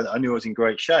race, I knew I was in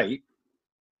great shape.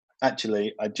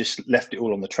 Actually, I just left it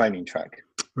all on the training track.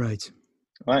 Right.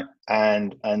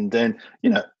 And then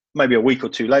maybe a week or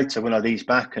two later, when I'd eased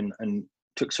back and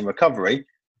took some recovery,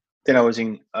 then I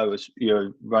was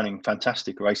running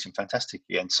fantastic, racing fantastic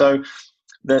again. So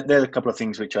there are a couple of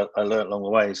things which I learned along the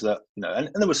way, is that and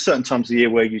there were certain times of the year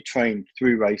where you train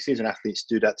through races, and athletes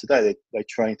do that today. They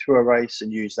train through a race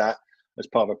and use that as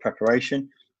part of a preparation,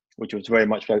 which was very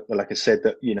much like I said,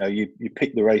 that you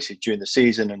pick the races during the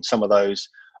season, and some of those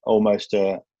almost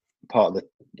part of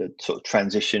the sort of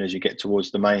transition as you get towards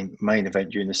the main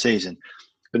event during the season.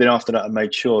 But then after that, I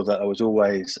made sure that I was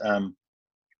always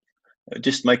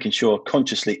just making sure,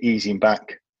 consciously easing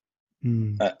back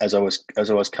as I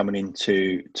was coming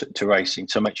into racing,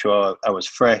 to make sure I was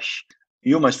fresh.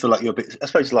 You almost feel like you're a bit, I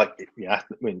suppose, like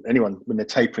when they're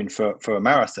tapering for a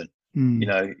marathon,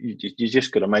 you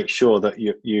just got to make sure that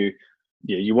you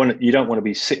don't want to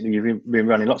be sitting. You've been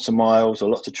running lots of miles or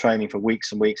lots of training for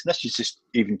weeks and weeks, and that's just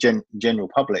even general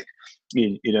public.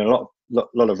 A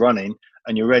lot of running,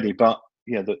 and you're ready, but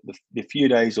the few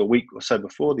days or week or so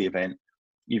before the event,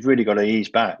 you've really got to ease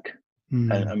back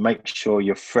and make sure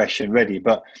you're fresh and ready.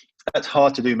 But that's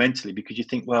hard to do mentally, because you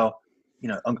think, well,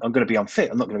 I'm going to be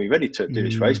unfit. I'm not going to be ready to do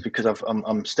this race because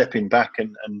I'm stepping back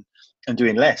and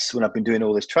doing less when I've been doing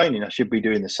all this training. I should be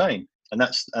doing the same. And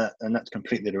that's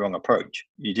completely the wrong approach.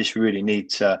 You just really need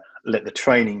to let the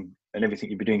training and everything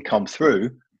you've been doing come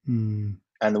through.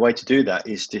 And the way to do that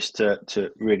is just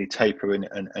to really taper in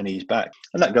and ease back.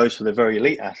 And that goes for the very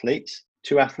elite athletes.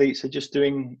 Two athletes are just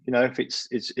doing, if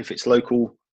it's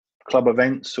local club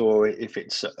events, or if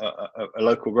it's a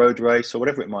local road race, or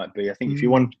whatever it might be. I think if you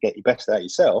want to get your best out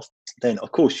yourself, then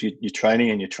of course you're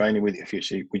training with, if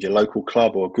it's with your local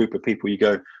club or a group of people you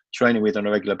go training with on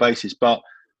a regular basis. But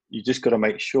you just got to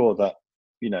make sure that,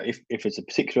 if it's a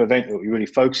particular event that you're really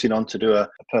focusing on to do a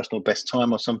personal best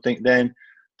time or something, then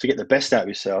to get the best out of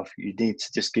yourself, you need to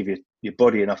just give your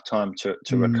body enough time to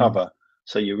recover,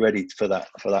 so you're ready for that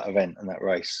event and that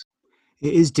race.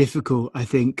 It is difficult, I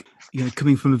think,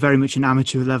 coming from a very much an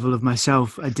amateur level of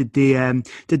myself. I did the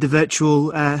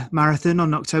virtual marathon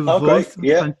on October 4th. Great.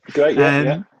 Yeah, great.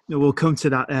 Yeah. We'll come to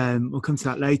that. We'll come to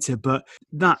that later. But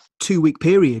that 2-week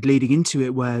period leading into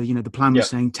it, where the plan was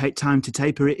saying take time to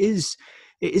taper, it is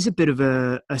a bit of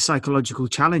a psychological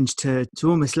challenge to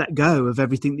almost let go of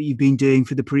everything that you've been doing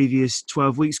for the previous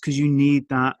 12 weeks, because you need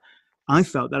that. I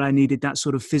felt that I needed that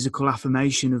sort of physical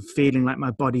affirmation of feeling like my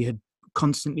body had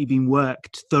constantly been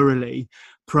worked thoroughly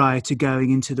prior to going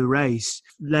into the race.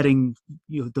 Letting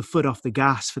the foot off the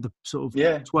gas for the sort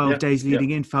of 12 days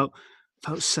leading in felt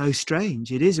so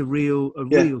strange. It is a real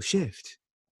shift.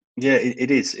 Yeah,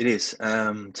 it is.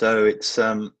 So it's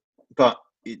but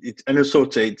and also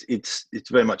it's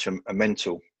very much a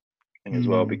mental thing as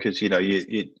well, because you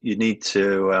need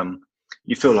to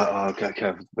you feel like, oh,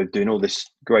 okay, we're doing all this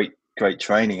great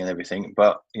training and everything,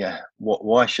 but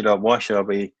why should I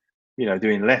be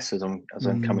doing less as I'm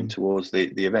coming towards the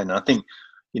event? And I think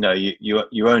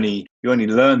you only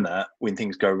learn that when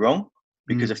things go wrong,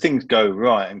 because if things go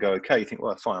right and go okay, you think,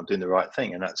 well, fine, I'm doing the right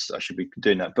thing, and I should be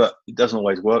doing that. But it doesn't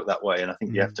always work that way, and I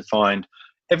think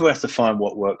everyone has to find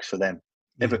what works for them.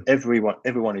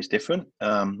 Everyone is different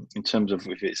in terms of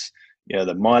if it's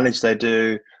the mileage they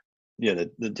do,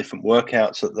 the different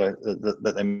workouts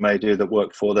that they may do that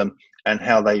work for them, and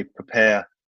how they prepare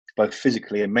both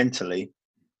physically and mentally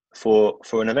for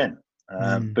an event.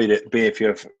 Be it if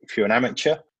you're an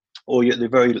amateur, or you're at the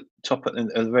very top at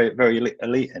the very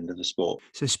elite end of the sport.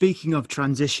 So speaking of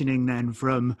transitioning then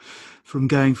from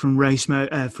going from race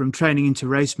mode, from training into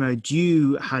race mode,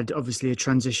 you had obviously a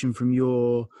transition from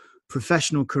your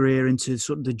professional career into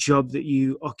sort of the job that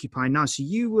you occupy now. So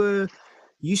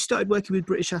you started working with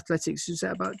British Athletics, was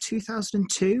that about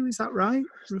 2002? Is that right?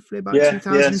 Roughly about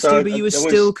 2002, so but you were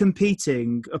still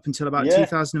competing up until about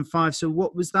 2005. So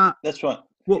what was that? That's right.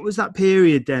 What was that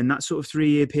period then, that sort of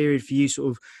 3-year period for you,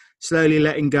 sort of slowly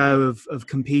letting go of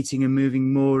competing and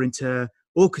moving more into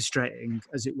orchestrating,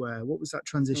 as it were? What was that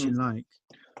transition like?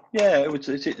 Yeah, it's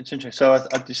interesting. So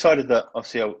I decided that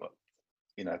obviously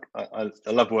I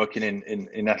love working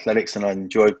in athletics, and I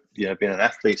enjoyed being an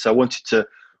athlete. So I wanted to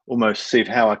almost see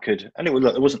how I could, and there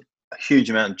wasn't a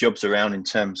huge amount of jobs around in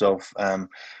terms of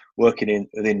working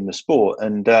within the sport,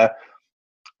 and I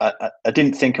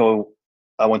didn't think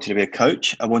I wanted to be a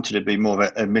coach. I wanted to be more of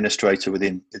an administrator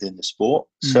within the sport.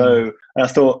 So I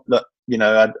thought that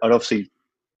I'd obviously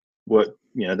worked,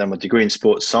 done my degree in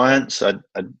sports science. I'd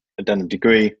done a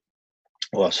degree,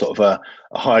 or sort of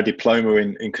a higher diploma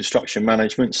in construction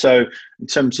management. So in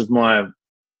terms of my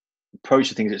approach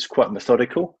to things, it's quite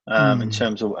methodical in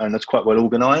terms of, and it's quite well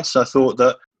organised. So I thought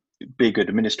that it'd be a good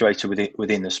administrator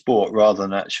within the sport, rather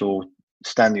than actual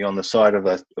standing on the side of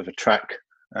a track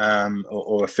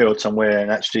or a field somewhere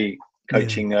and actually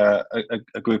coaching a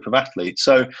group of athletes.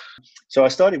 So I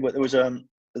started there was at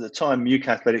the time UK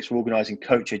Athletics were organising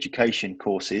coach education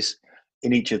courses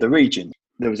in each of the regions.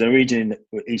 There was a region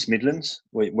in East Midlands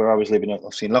where I was living,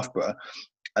 obviously in Loughborough,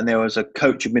 and there was a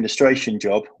coach administration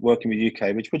job working with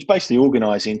UK, which was basically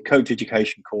organising coach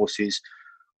education courses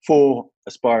for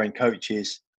aspiring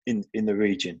coaches in the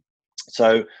region.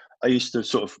 So I used to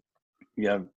sort of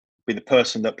be the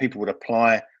person that people would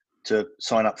apply to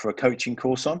sign up for a coaching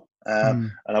course on,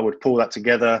 and I would pull that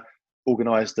together,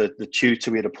 organise the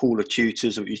tutor. We had a pool of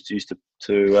tutors that we used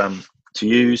to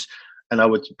use, and I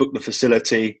would book the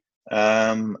facility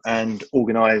and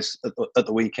organise at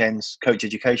the weekends coach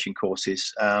education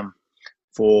courses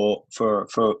for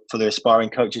the aspiring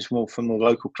coaches from the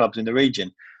local clubs in the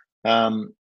region.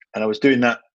 And I was doing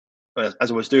that.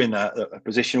 As I was doing that, a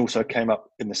position also came up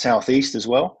in the southeast as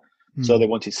well. So they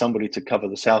wanted somebody to cover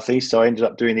the southeast. So I ended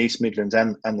up doing East Midlands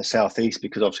and the southeast,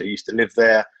 because obviously I used to live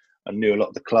there and knew a lot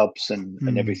of the clubs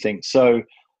and everything. So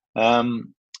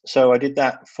I did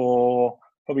that for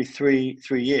probably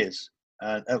three years,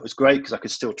 and it was great because I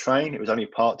could still train. It was only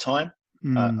part time.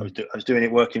 I was doing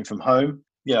it working from home.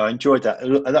 Yeah, I enjoyed that.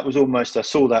 That was almost, I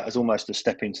saw that as almost a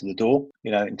step into the door.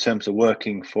 In terms of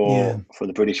working Yeah. for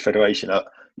the British Federation. I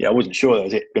wasn't sure that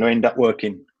was it going to end up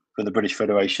working for the British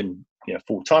Federation,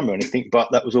 full time or anything.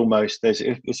 But that was almost, this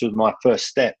was my first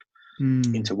step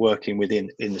into working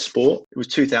in the sport. It was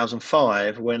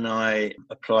 2005 when I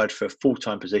applied for a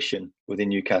full-time position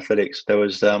within UK Athletics. There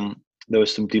was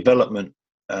some development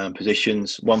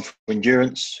positions, one for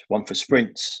endurance, one for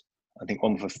sprints, I think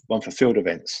one for field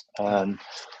events. I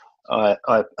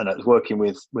was working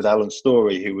with Alan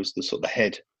Story, who was the sort of the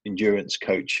head endurance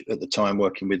coach at the time,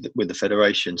 working with the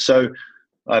federation. So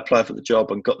I applied for the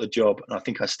job and got the job, and I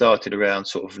think I started around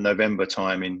sort of November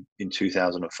time in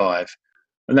 2005.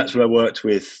 And that's what I worked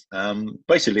with,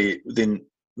 basically within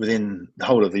the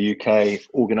whole of the UK,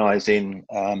 organising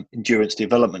endurance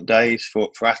development days for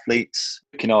athletes,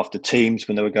 looking after teams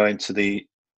when they were going to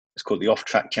it's called the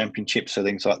off-track championships, so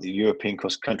things like the European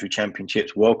cross-country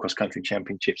championships, World cross-country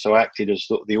championships. So I acted as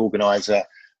sort of the organiser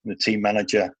and the team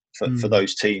manager for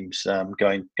those teams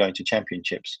going to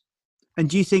championships. And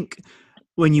do you think,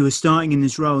 when you were starting in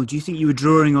this role, do you think you were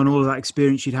drawing on all of that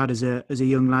experience you'd had as a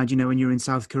young lad, when you were in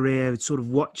South Korea, sort of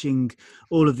watching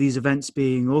all of these events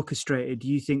being orchestrated? Do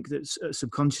you think that at a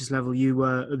subconscious level you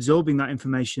were absorbing that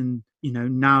information,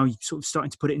 now you're sort of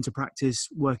starting to put it into practice,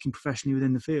 working professionally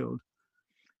within the field?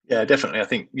 Yeah, definitely. I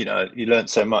think, you learned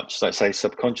so much, let's say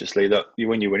subconsciously, that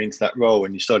when you went into that role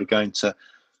and you started going to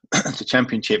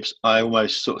championships, I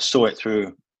almost sort of saw it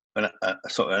through an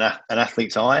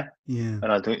athlete's eye. Yeah.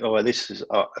 And I think, this is,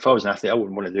 if I was an athlete, I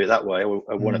wouldn't want to do it that way. I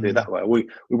want to do it that way. We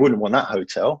wouldn't want that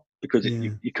hotel because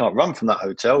you can't run from that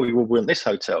hotel. We would want this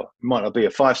hotel. It might not be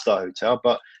a 5-star hotel,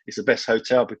 but it's the best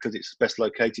hotel because it's best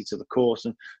located to the course.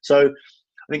 And so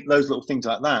I think those little things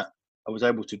like that, I was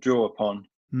able to draw upon,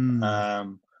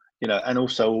 and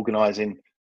also organising,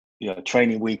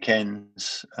 training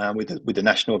weekends with the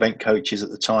national event coaches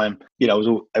at the time. I was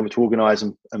able to organise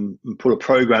and put a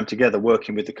program together,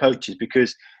 working with the coaches,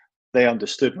 because they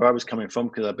understood where I was coming from,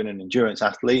 because I've been an endurance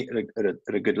athlete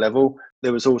at a good level.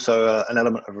 There was also an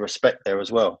element of respect there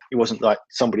as well. It wasn't like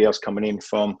somebody else coming in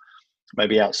from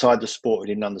maybe outside the sport who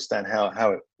didn't understand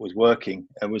how it was working.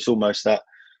 It was almost that,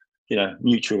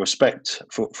 mutual respect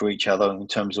for each other in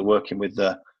terms of working with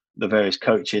the various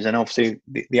coaches, and obviously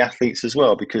the athletes as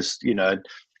well, because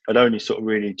I'd only sort of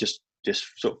really just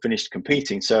sort of finished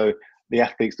competing, so the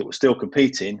athletes that were still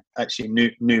competing actually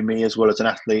knew me as well as an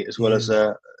athlete, as well as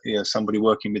somebody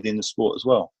working within the sport as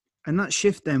well. And that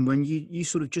shift then, when you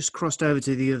sort of just crossed over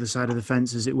to the other side of the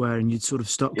fence, as it were, and you'd sort of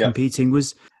stopped competing,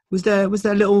 was there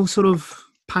little sort of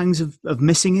pangs of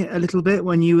missing it a little bit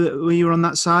when you were on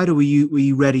that side, or were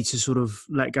you ready to sort of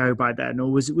let go by then, or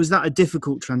was that a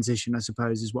difficult transition, I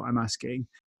suppose, is what I'm asking?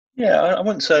 Yeah, I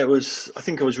wouldn't say it was. I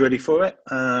think I was ready for it.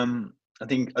 I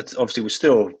think obviously we're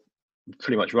still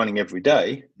pretty much running every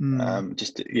day,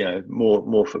 just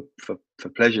more for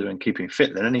pleasure and keeping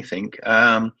fit than anything.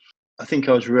 I think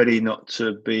I was ready not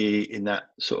to be in that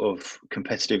sort of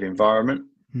competitive environment.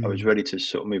 I was ready to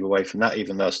sort of move away from that,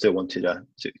 even though I still wanted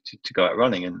to go out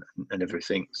running and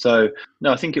everything. So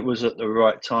no, I think it was at the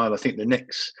right time. I think the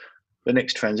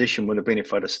next transition would have been,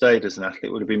 if I'd have stayed as an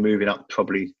athlete, would have been moving up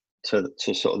probably to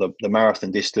sort of the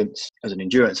marathon distance as an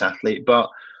endurance athlete. But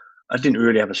I didn't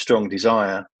really have a strong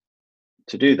desire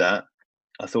to do that.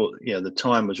 I thought, the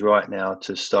time was right now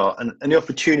to start, and the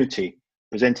opportunity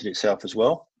presented itself as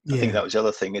well. I think that was the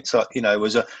other thing. It's like, it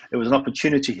was an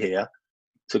opportunity here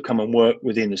to come and work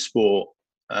within the sport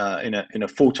in a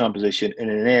full-time position in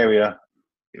an area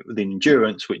within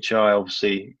endurance, which I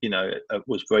obviously,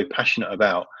 was very passionate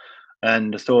about.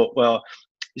 And I thought, well,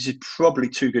 this is probably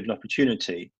too good an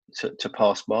opportunity to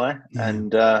pass by.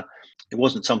 And it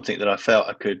wasn't something that I felt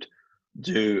I could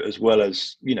do as well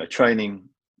as, training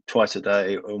twice a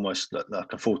day, almost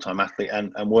like a full-time athlete,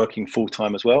 and working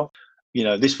full-time as well.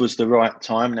 This was the right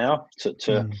time now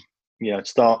to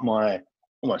start my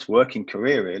almost working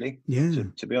career, really.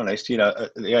 To be honest,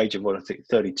 at the age of, I think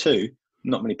 32,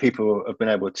 not many people have been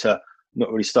able to not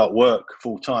really start work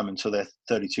full time until they're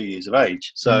 32 years of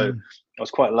age. So I was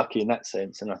quite lucky in that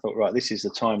sense, and I thought, right, this is the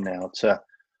time now to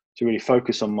really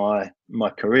focus on my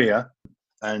career,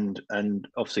 and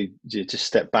obviously just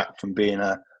step back from being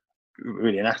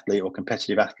really an athlete or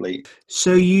competitive athlete.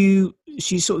 So you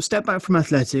sort of stepped back from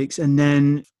athletics and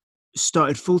then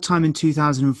started full-time in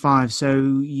 2005. So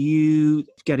you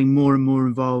getting more and more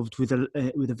involved with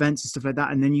events and stuff like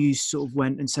that. And then you sort of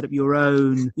went and set up your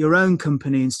own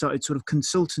company and started sort of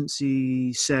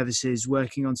consultancy services,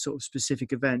 working on sort of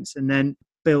specific events. And then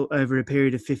built over a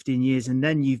period of 15 years, and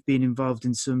then you've been involved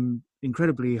in some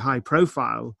incredibly high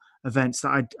profile events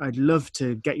that I'd love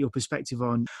to get your perspective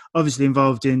on. Obviously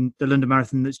involved in the London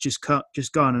Marathon that's just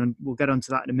gone, and we'll get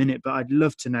onto that in a minute, but I'd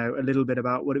love to know a little bit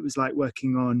about what it was like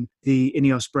working on the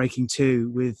Ineos Breaking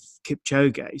 2 with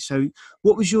Kipchoge. So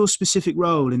what was your specific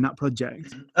role in that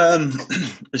project?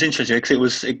 It was interesting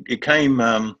because it came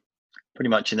pretty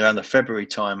much in around the February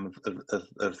time of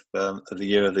the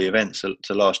year of the event, so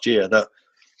last year, that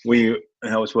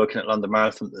I was working at London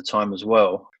Marathon at the time as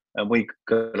well, and we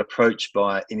got approached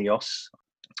by Ineos.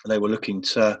 They were looking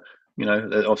to,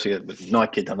 obviously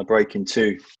Nike had done the Breaking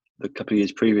 2 a couple of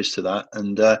years previous to that,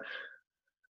 and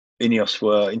Ineos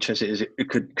were interested.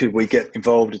 Could we get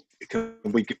involved? Could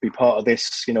we be part of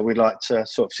this? We'd like to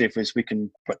sort of see if we can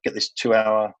get this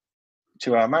 2-hour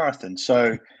marathon.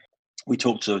 So we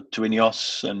talked to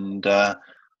Ineos, and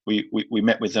we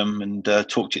met with them and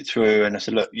talked it through. And I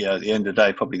said, look, at the end of the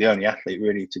day, probably the only athlete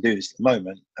really to do this at the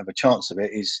moment, have a chance of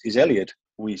it, is Eliud.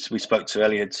 We spoke to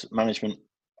Eliud's management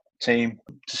team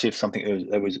to see if something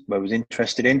they was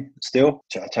interested in still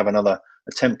to have another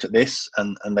attempt at this,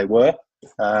 and they were.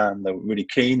 They were really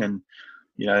keen, and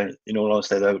in all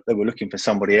honesty, they were looking for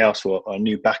somebody else or a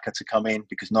new backer to come in,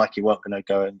 because Nike weren't going to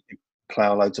go and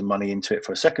plough loads of money into it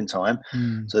for a second time.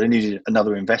 So they needed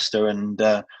another investor, and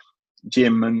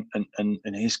Jim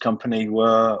and his company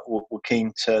were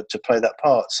keen to play that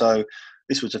part. So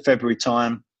this was a February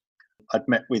time. I'd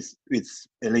met with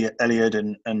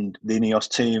Eliud and the Ineos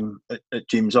team at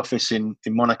Jim's office in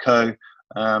Monaco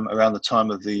around the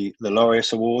time of the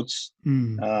Laureus Awards,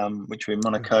 which were in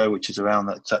Monaco, which is around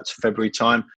that's February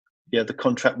time. Yeah, the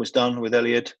contract was done with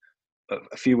Eliud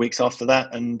a few weeks after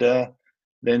that, and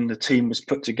then the team was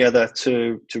put together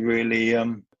to really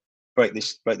break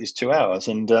this 2 hours,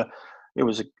 and it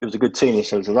was a good team.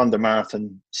 So it was a London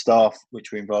Marathon staff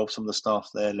which were involved. Some of the staff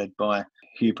there led by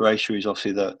Hugh Brayshaw, who's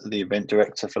obviously the event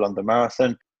director for London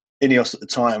Marathon. Ineos at the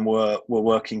time were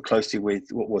working closely with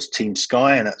what was Team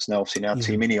Sky, and that's now Team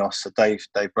Ineos. So Dave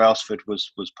Brailsford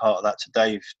was part of that. So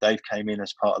Dave came in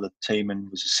as part of the team and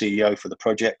was the CEO for the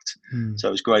project. So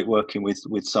it was great working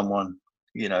with someone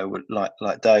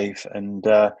like Dave, and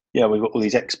we got all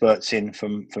these experts in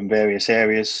from various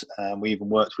areas. We even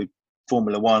worked with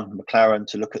Formula One, McLaren,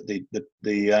 to look at the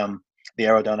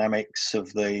aerodynamics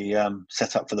of the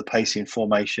setup for the pacing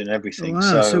formation and everything.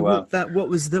 Wow. So what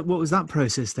was that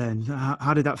process then?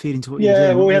 How did that feed into what you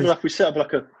were doing? Well,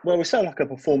 we set up a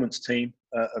performance team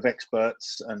of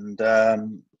experts, and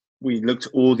we looked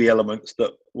at all the elements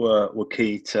that were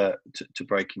key to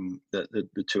breaking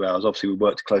the 2 hours. Obviously, we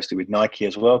worked closely with Nike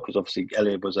as well, because obviously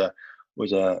Eliud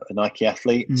was a Nike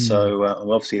athlete. So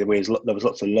obviously there was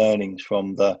lots of learnings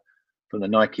from the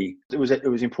Nike. It was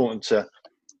important to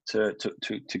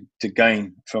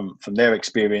gain from their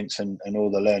experience and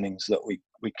all the learnings that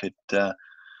we could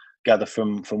gather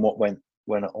from what went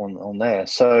on there.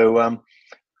 So,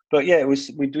 but yeah, it was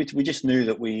we just knew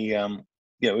that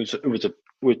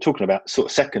we're talking about sort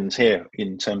of seconds here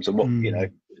in terms of what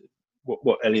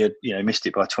what Eliud missed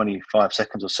it by 25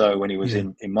 seconds or so when he was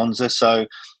in Monza. So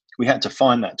we had to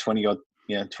find that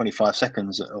 25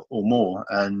 seconds or more,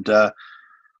 and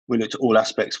we looked at all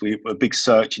aspects. We were a big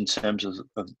search in terms of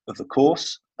the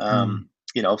course.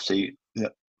 Obviously,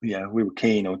 we were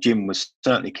keen, or Jim was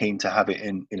certainly keen to have it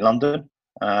in London,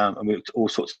 and we looked at all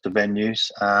sorts of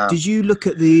venues. Did you look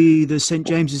at the St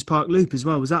James's Park loop as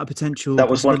well? Was that a potential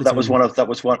possibility? That was one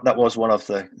of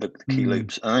the key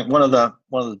loops. I think one of the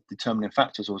determining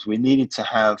factors was we needed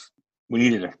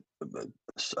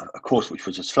a course which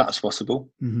was as flat as possible,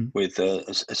 with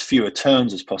as fewer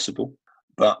turns as possible.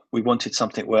 But we wanted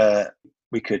something where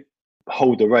we could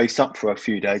hold the race up for a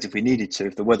few days if we needed to,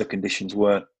 if the weather conditions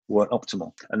weren't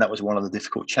optimal. And that was one of the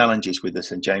difficult challenges with the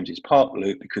St James's Park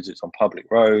loop, because it's on public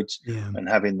roads, and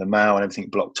having the Mall and everything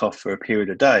blocked off for a period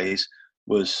of days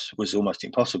was almost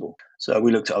impossible. So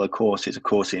we looked at other courses, a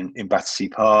course in Battersea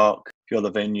Park, a few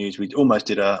other venues. We almost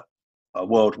did a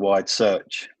worldwide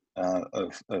search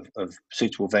of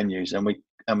suitable venues,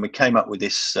 and we came up with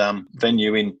this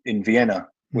venue in Vienna,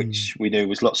 which we knew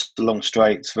was lots of long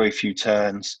straights, very few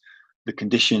turns. The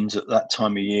conditions at that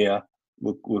time of year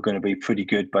were going to be pretty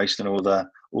good based on all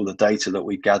the data that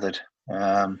we gathered.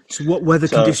 So what weather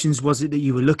conditions was it that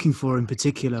you were looking for in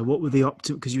particular? What were the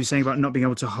because you were saying about not being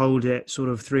able to hold it sort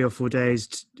of 3 or 4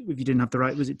 days if you didn't have the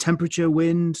right, was it temperature,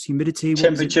 wind, humidity?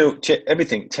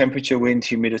 Everything, temperature, wind,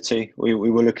 humidity. We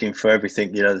were looking for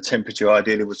everything. The temperature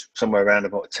ideally was somewhere around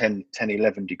about 10,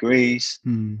 11 degrees,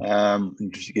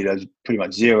 pretty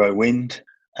much zero wind.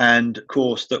 And of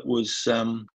course, that was,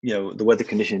 the weather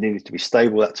conditions needed to be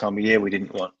stable that time of year. We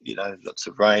didn't want, lots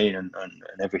of rain and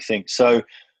everything. So,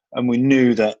 and we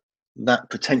knew that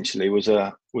potentially was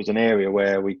an area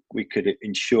where we could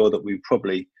ensure that we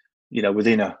probably,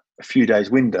 within a few days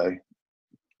window,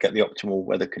 get the optimal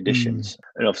weather conditions.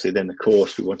 And obviously then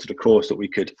we wanted a course that we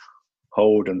could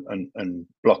hold and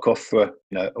block off for,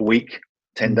 a week,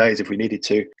 10 days if we needed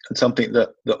to, and something that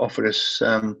offered us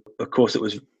a course that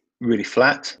was really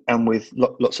flat and with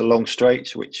lots of long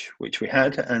straights, which we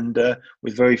had, and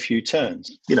with very few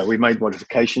turns. We made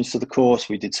modifications to the course.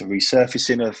 We did some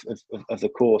resurfacing of the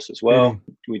course as well. Really?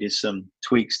 We did some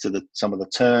tweaks to some of the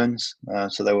turns,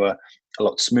 so they were a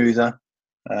lot smoother.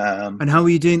 And how were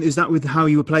you doing? Is that with how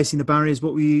you were placing the barriers?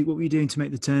 What were you doing to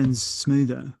make the turns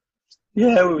smoother?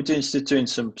 Yeah, we were doing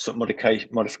some sort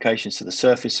of modifications to the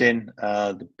surfacing,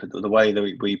 the way that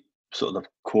we sort of the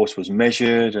course was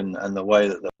measured, and the way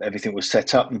that everything was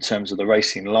set up in terms of the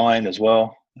racing line as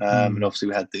well. And obviously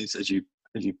we had these, as you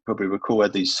probably recall, we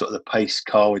had these sort of the pace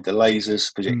car with the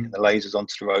lasers, projecting the lasers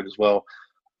onto the road as well.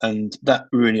 And that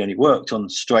really only worked on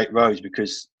straight roads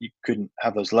because you couldn't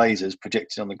have those lasers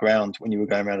projected on the ground when you were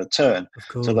going around a turn. Of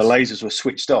course. So the lasers were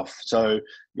switched off. So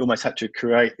you almost had to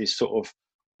create this sort of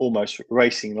almost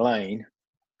racing lane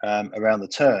around the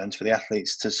turns for the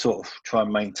athletes to sort of try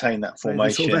and maintain that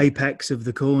formation. The sort of apex of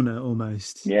the corner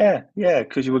almost. Yeah,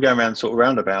 because you were going around sort of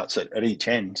roundabouts at each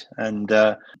end. And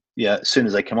as soon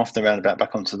as they come off the roundabout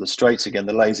back onto the straights again,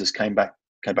 the lasers came back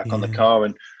on the car.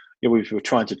 And we were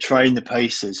trying to train the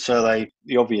paces. So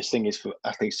the obvious thing is for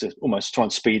athletes to almost try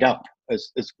and speed up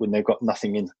as when they've got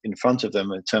nothing in front of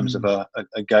them in terms of a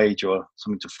gauge or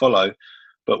something to follow.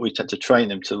 But we had to train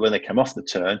them to when they came off the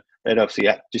turn, they'd obviously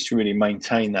just really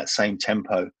maintain that same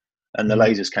tempo. And the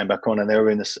lasers came back on, and they were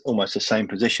in almost the same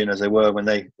position as they were when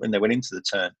they went into the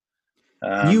turn.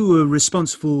 You were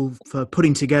responsible for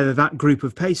putting together that group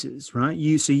of pacers, right?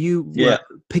 You were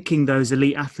picking those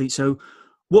elite athletes. So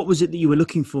what was it that you were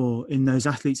looking for in those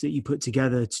athletes that you put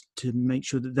together to make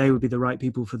sure that they would be the right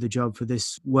people for the job for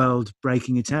this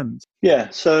world-breaking attempt? Yeah,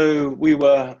 so we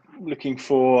were looking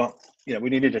for, we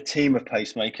needed a team of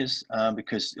pacemakers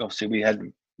because obviously we had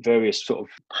various sort of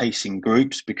pacing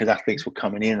groups because athletes were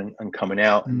coming in and coming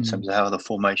out in terms of how the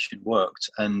formation worked.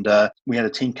 And we had a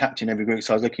team captain in every group.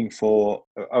 So I was looking for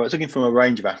a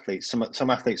range of athletes. Some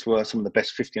athletes were some of the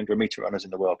best 1500 meter runners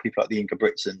in the world, people like the Inga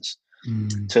Britsons,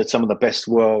 to some of the best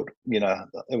world,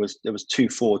 there was 2.4,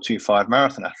 2.5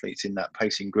 marathon athletes in that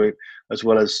pacing group, as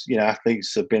well as,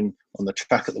 athletes have been on the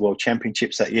track at the World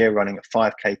Championships that year, running at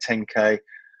 5K, 10K.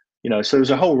 So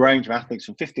there's a whole range of athletes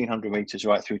from 1500 meters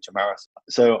right through to marathon.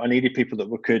 So I needed people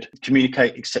that could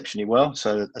communicate exceptionally well.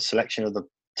 So a selection of the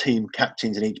team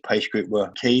captains in each pace group were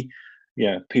key.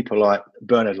 People like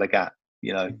Bernard Lagat,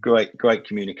 great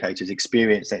communicators,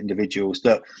 experienced individuals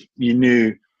that you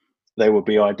knew they would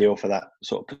be ideal for that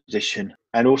sort of position.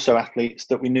 And also athletes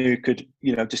that we knew could,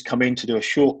 just come in to do a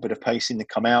short bit of pacing, then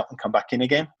come out and come back in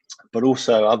again. But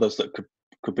also others that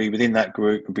could be within that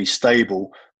group and be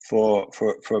stable for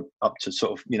up to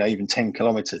sort of, even 10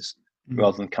 kilometers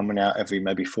rather than coming out every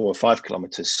maybe 4 or 5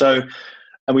 kilometers. So,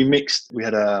 and we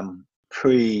had a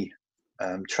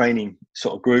training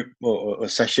sort of group or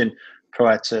session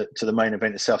prior to the main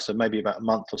event itself. So maybe about a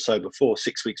month or so before,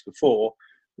 6 weeks before,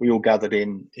 we all gathered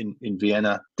in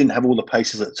Vienna. Didn't have all the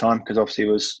paces at the time because obviously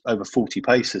it was over 40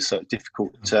 paces. So it's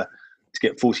difficult to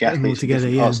get 40 athletes from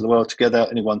different parts of the world together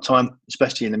at any one time,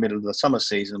 especially in the middle of the summer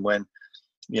season when,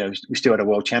 we still had a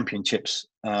World Championships,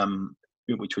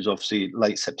 which was obviously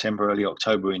late September, early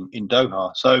October in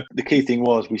Doha. So the key thing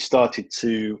was we started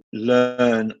to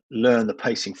learn the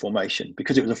pacing formation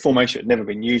because it was a formation that had never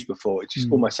been used before. It's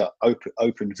just almost an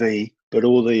open V, but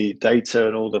all the data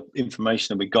and all the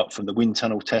information that we got from the wind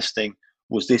tunnel testing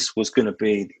was going to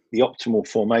be the optimal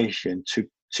formation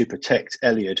to protect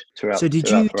Elliot throughout. So did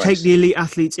you take the elite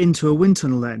athletes into a wind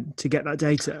tunnel then to get that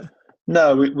data?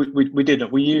 No, we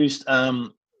didn't. We used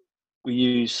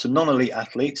some non-elite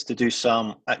athletes to do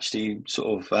some actually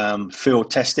sort of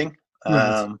field testing.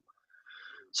 Right.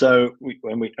 So we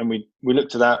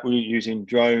looked at that. We were using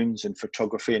drones and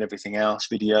photography and everything else,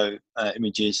 video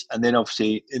images, and then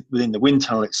obviously within the wind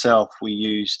tunnel itself, we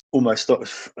used almost sort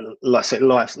of like say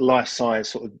life size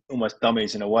sort of almost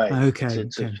dummies in a way. Okay.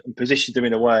 To position them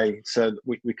in a way so that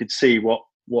we could see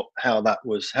how that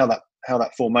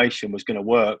formation was going to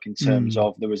work in terms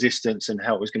of the resistance and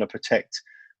how it was going to protect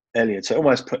Elliot. So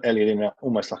almost put Elliot in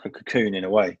almost like a cocoon in a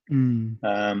way. And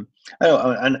at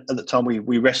the time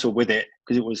we wrestled with it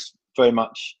because it was very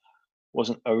much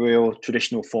wasn't a real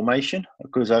traditional formation,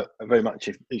 because very much,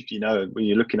 if you know, when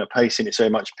you're looking at pacing, it's very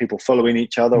much people following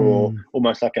each other, or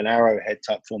almost like an arrowhead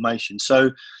type formation.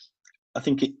 So I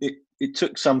think it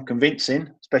took some convincing,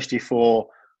 especially for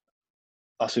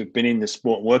us who've been in the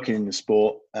sport, working in the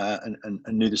sport, and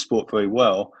knew the sport very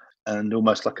well, and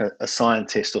almost like a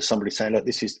scientist or somebody saying, look,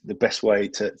 this is the best way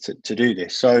to do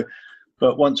this. So,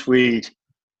 but once we'd,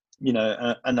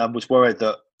 and I was worried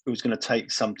that it was going to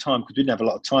take some time, because we didn't have a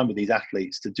lot of time with these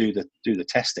athletes to do the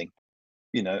testing,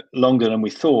 longer than we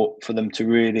thought, for them to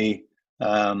really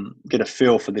get a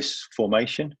feel for this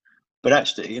formation. But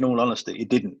actually, in all honesty, it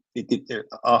didn't. It did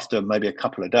after maybe a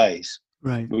couple of days.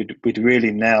 Right. We'd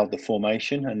really nailed the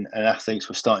formation, and athletes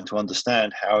were starting to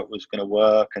understand how it was going to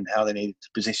work and how they needed to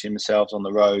position themselves on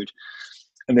the road.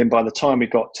 And then by the time we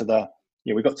got to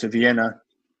Vienna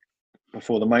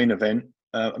before the main event,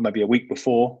 maybe a week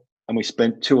before, and we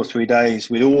spent 2 or 3 days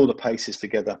with all the paces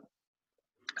together.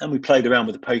 And we played around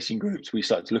with the pacing groups. We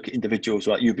started to look at individuals,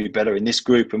 like, you'd be better in this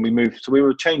group, and we moved. So we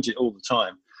were changing it all the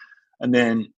time. And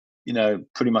then,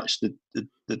 pretty much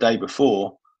the day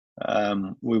before,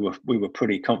 we were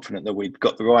pretty confident that we'd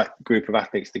got the right group of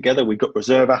athletes together. We got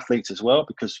reserve athletes as well,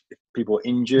 because if people were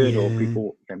injured or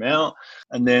people came out.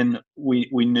 And then we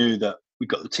knew that we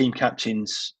got the team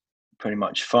captains pretty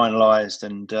much finalised,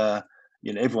 and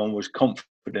everyone was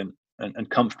confident and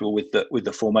comfortable with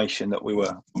the formation that we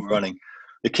were running.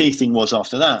 The key thing was,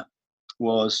 after that,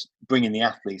 was bringing the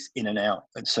athletes in and out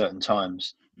at certain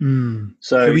times.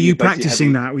 So were you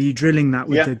practicing that? Were you drilling that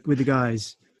with the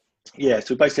guys? Yeah,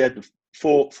 so we basically had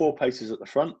four pacers at the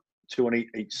front, 2 on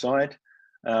each side,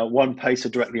 one pacer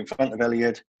directly in front of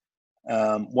Elliot,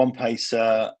 one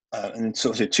pacer, and then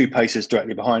sort of 2 pacers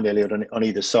directly behind Elliot on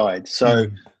either side. So,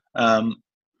 and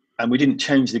we didn't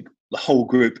change the whole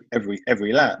group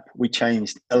every lap. We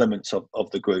changed elements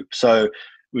of the group. So it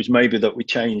was maybe that we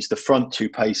changed the front 2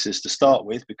 pacers to start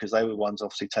with, because they were the ones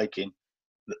obviously taking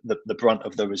the brunt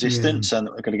of the resistance, and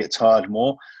are going to get tired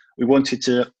more. We wanted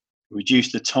to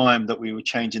reduce the time that we were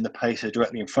changing the pacer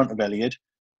directly in front of Elliot,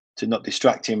 to not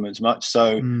distract him as much.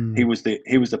 So he was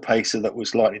the pacer that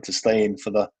was likely to stay in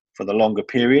for the longer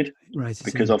period, right?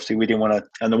 Because obviously we didn't want to.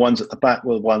 And the ones at the back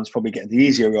were the ones probably getting the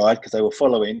easier ride, because they were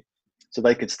following, so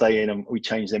they could stay in, and we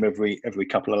changed them every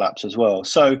couple of laps as well.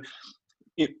 So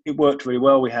it worked really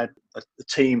well. We had a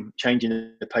team changing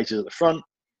the paces at the front,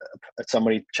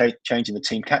 somebody changing the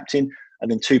team captain,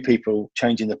 and then 2 people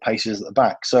changing the paces at the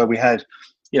back. So we had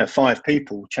 5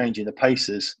 people changing the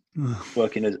paces,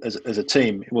 working as a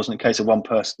team. It wasn't a case of one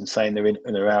person saying they're in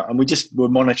and they're out. And we just were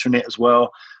monitoring it as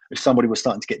well. If somebody was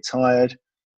starting to get tired,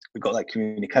 we got that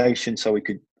communication, so we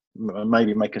could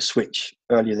maybe make a switch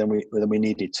earlier than we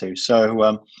needed to. So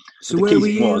where were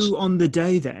you on the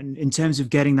day then, in terms of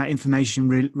getting that information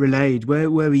relayed? Where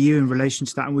were you in relation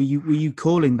to that? And were you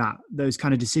calling those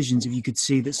kind of decisions if you could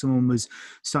see that someone was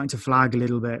starting to flag a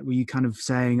little bit? Were you kind of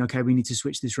saying, okay, we need to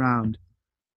switch this round?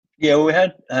 Yeah, well, we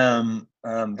had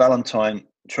Valentine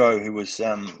Tro, who was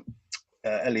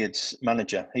Elliot's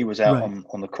manager. He was out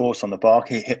on the course on the bark.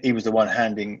 He was the one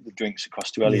handing the drinks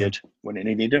across to Elliot when he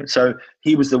needed it. So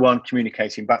he was the one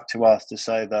communicating back to us to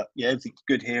say that everything's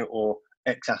good here, or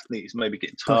ex-athlete is maybe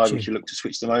getting tired. We should look to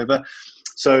switch them over.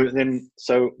 So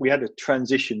we had a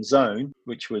transition zone,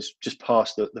 which was just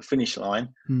past the finish line,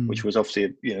 which was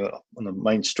obviously on the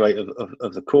main straight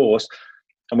of the course.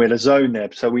 And we had a zone there,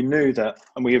 so we knew that,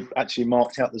 and we have actually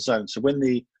marked out the zone. So when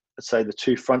let's say the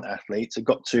 2 front athletes had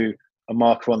got to a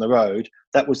marker on the road,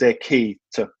 that was their key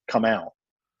to come out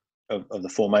of the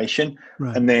formation.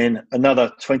 Right. And then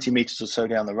another 20 meters or so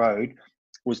down the road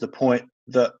was the point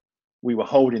that we were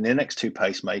holding the next 2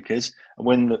 pacemakers.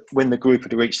 And when the group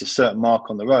had reached a certain mark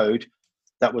on the road,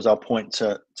 that was our point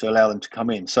to allow them to come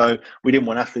in. So we didn't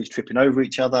want athletes tripping over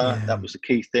each other. Yeah. That was the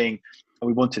key thing. And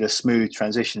we wanted a smooth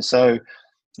transition. So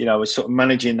I was sort of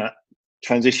managing that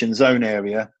transition zone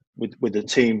area with the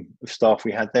team of staff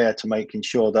we had there, to making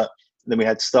sure that then we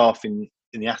had staff in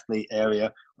the athlete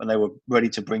area when they were ready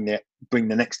to bring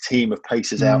the next team of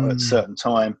pacers out at a certain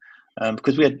time,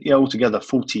 because we had altogether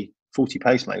 40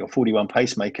 pacemakers or 41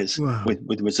 pacemakers. Wow.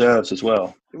 with reserves as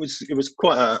well. It was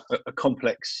quite a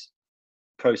complex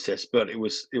process, but it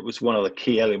was one of the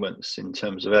key elements in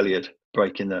terms of Elliot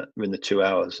breaking in the 2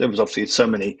 hours. There was obviously so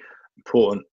many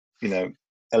important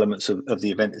elements of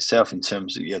the event itself, in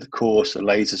terms of the course, the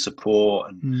laser support,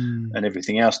 and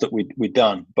everything else that we'd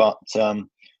done. But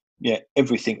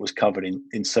everything was covered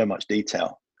in so much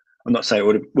detail. I'm not saying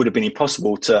it would have been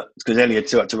impossible because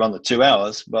Elliot had to run the 2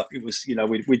 hours, but it was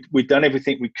we'd done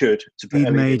everything we could to put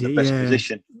Elliot in the best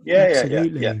position.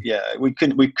 Yeah. We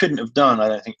couldn't have done, I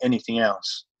don't think, anything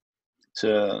else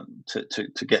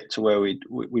to get to where we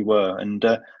were. And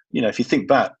if you think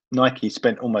back, Nike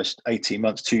spent almost 18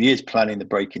 months, 2 years planning the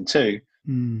break-in two.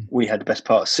 We had the best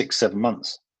part of 6-7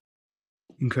 months.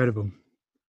 Incredible.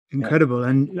 Yeah.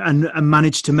 and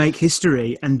managed to make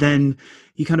history. And then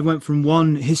you kind of went from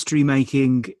one history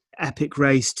making epic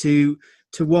race to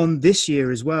one this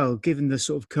year as well. Given the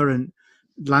sort of current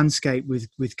landscape with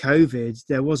COVID,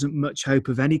 there wasn't much hope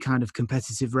of any kind of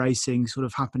competitive racing sort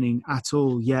of happening at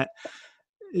all, yet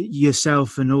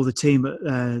yourself and all the team at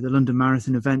the London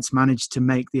Marathon events managed to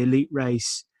make the elite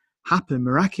race happen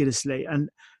miraculously. And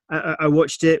I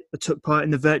watched it. I took part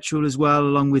in the virtual as well,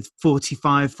 along with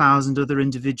 45,000 other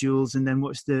individuals, and then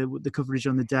watched the coverage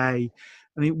on the day.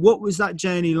 I mean, what was that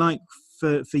journey like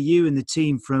for you and the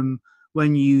team, from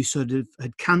when you sort of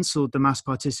had cancelled the mass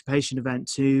participation event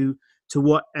to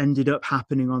what ended up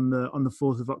happening on the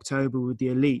 4th of October with the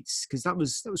elites? Because that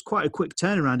was quite a quick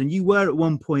turnaround, and you were at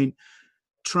one point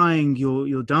trying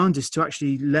your darndest to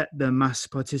actually let the mass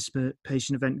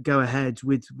participation event go ahead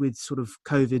with sort of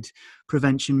COVID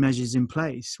prevention measures in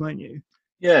place, weren't you?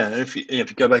 Yeah, if you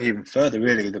go back even further,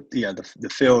 really,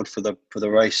 the field for the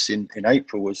race in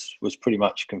April was pretty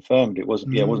much confirmed. It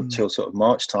wasn't until sort of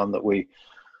March time that we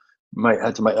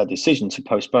had to make that decision to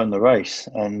postpone the race.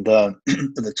 And at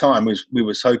the time, we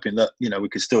was hoping that we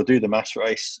could still do the mass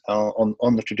race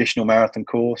on the traditional marathon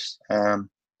course.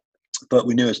 But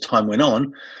we knew as time went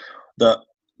on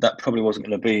that probably wasn't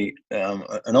going to be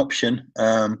an option,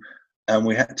 and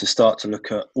we had to start to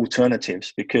look at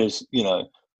alternatives because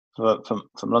from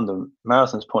London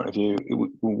Marathon's point of view,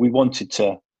 we wanted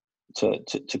to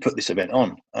put this event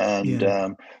on,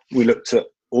 and we looked at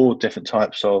all different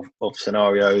types of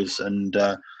scenarios, and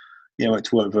had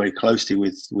to work very closely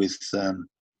with the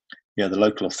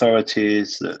local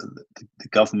authorities, the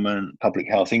government, Public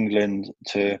Health England,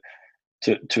 to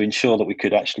ensure that we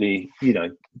could actually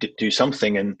do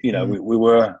something. And we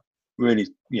were really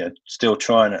still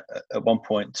trying at one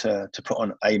point to put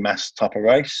on a mass type of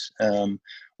race,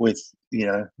 with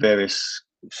various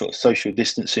sort of social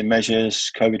distancing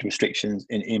measures, COVID restrictions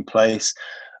in place.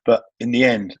 But in the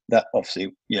end, that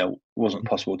obviously wasn't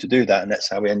possible to do that, and that's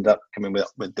how we ended up coming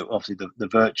with the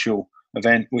virtual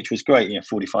event, which was great.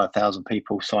 45,000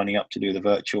 people signing up to do the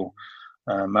virtual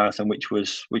marathon, which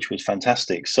was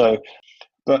fantastic. So,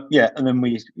 but and then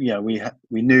we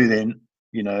knew then,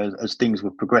 as things were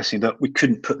progressing, that we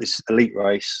couldn't put this elite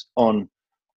race on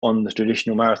the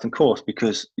traditional marathon course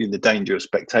because the danger of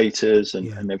spectators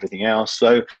and everything else.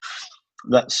 So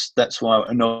that's why,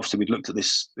 and obviously we'd looked at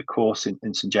the course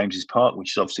in St James's Park,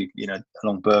 which is obviously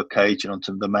along Birdcage and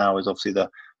onto the Mall is obviously the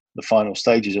final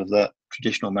stages of the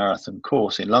traditional marathon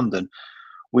course in London.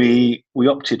 We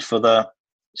opted for the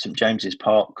St James's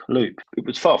Park loop. It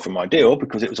was far from ideal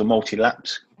because it was a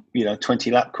multi-laps,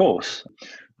 20-lap course,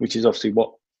 which is obviously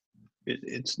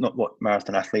it's not what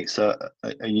marathon athletes are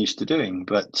used to doing.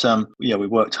 But we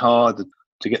worked hard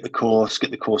to get the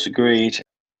course agreed,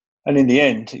 and in the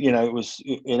end,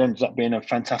 it ended up being a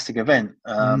fantastic event.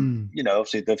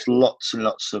 Obviously there's lots and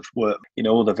lots of work,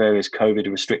 all the various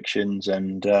COVID restrictions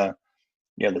and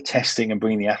the testing and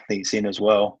bringing the athletes in as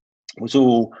well was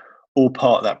all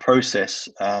part of that process,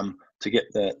 to get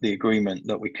the agreement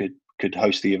that we could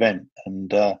host the event.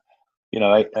 And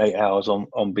 8 hours on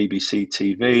BBC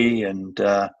TV, and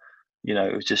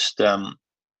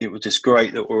it was just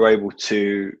great that we were able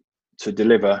to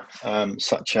deliver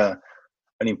such an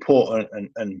important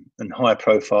and high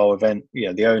profile event.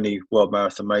 The only world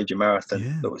marathon major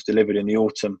marathon that was delivered in the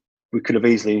autumn. We could have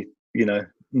easily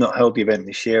not held the event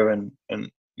this year and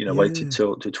waited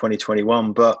till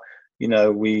 2021, but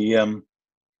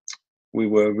we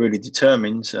were really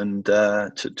determined and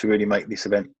to really make this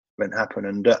event happen,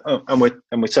 and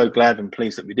we're so glad and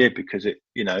pleased that we did, because it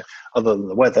other than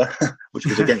the weather which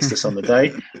was against us on the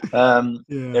day,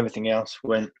 everything else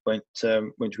went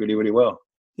really, really well.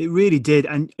 It really did,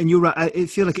 and you're right. I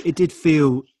feel like it did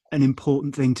feel an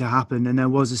important thing to happen, and there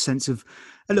was a sense of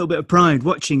a little bit of pride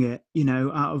watching it.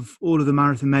 Out of all of the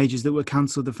marathon majors that were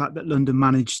cancelled, the fact that London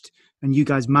managed, and you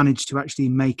guys managed to actually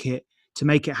make it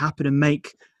happen and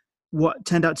make what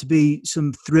turned out to be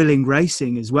some thrilling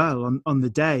racing as well on the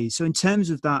day. So in terms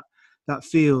of that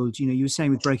field, you were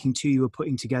saying with Breaking Two, you were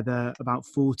putting together about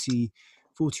 40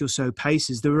 or so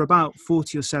paces. There were about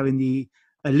 40 or so in the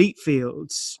elite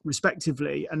fields,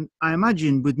 respectively. And I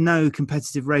imagine with no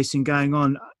competitive racing going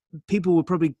on, people were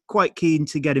probably quite keen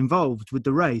to get involved with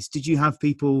the race. Did you have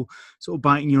people sort of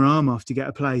biting your arm off to get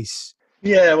a place?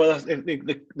 Yeah, well,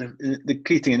 the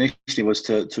key thing initially was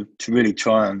to really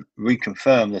try and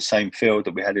reconfirm the same field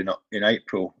that we had in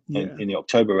April in the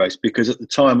October race, because at the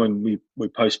time when we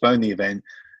postponed the event,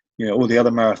 all the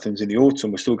other marathons in the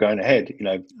autumn were still going ahead.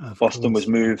 Of Boston course. was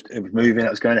moved, it was moving, it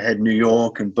was going ahead, New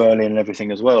York and Berlin and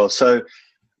everything as well. So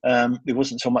it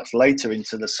wasn't so much later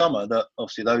into the summer that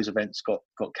obviously those events got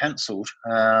cancelled.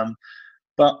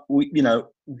 But we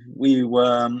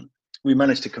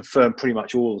managed to confirm pretty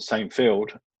much all the same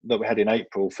field that we had in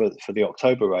April for the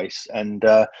October race. And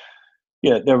there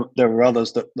were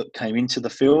others that came into the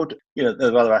field. There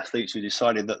were other athletes who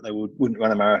decided that they wouldn't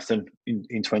run a marathon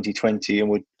in 2020 and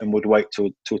would wait till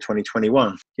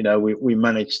 2021. We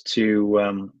managed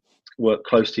to work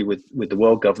closely with the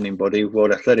world governing body,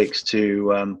 World Athletics,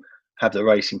 to have the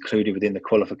race included within the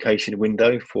qualification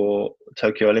window for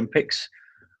Tokyo Olympics,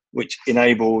 which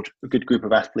enabled a good group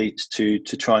of athletes to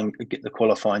try and get the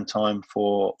qualifying time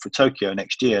for Tokyo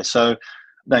next year. So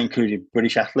that included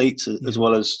British athletes as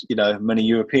well as many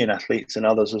European athletes and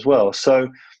others as well. So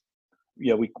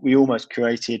we almost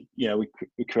created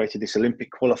we created this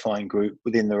Olympic qualifying group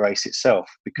within the race itself,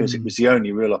 because it was the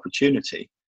only real opportunity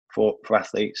for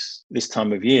athletes this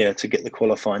time of year to get the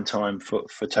qualifying time for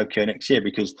Tokyo next year,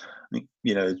 because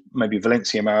maybe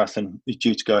Valencia Marathon is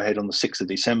due to go ahead on the 6th of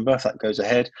December if that goes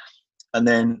ahead, and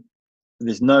then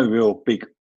there's no real big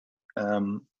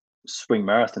spring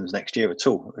marathons next year at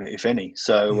all, if any.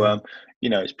 So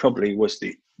it probably was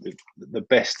the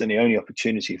best and the only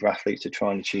opportunity for athletes to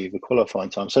try and achieve the qualifying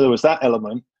time. So there was that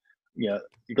element. You've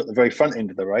got the very front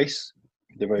end of the race,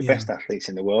 the very best athletes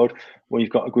in the world, where you've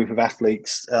got a group of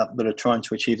athletes that are trying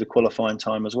to achieve the qualifying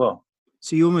time as well.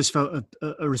 So you almost felt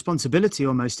a responsibility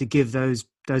almost to give those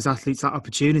athletes that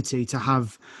opportunity to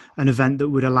have an event that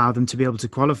would allow them to be able to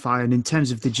qualify. And in terms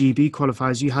of the GB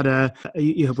qualifiers, you had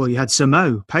you had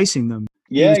Samo pacing them.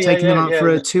 He was taking them out for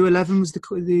a 2:11 was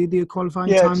the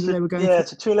qualifying time that they were going for.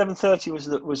 So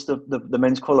 2:11:30 was the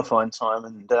men's qualifying time,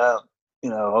 and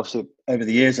obviously over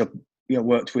the years I've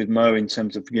worked with Mo in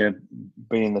terms of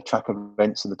being the track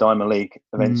events and the Diamond League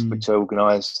events which are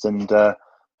organised, and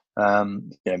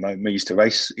Mo used to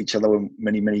race each other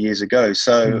many years ago.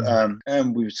 So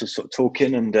and we were just sort of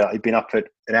talking, and he'd been up at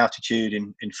altitude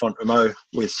in Font Romeu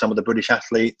with some of the British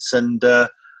athletes, and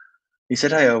he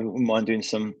said, "Hey, I wouldn't mind doing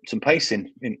some pacing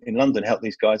in London, help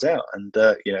these guys out." And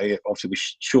obviously with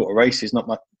shorter races, not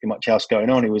much else going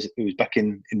on. He was back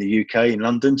in the UK in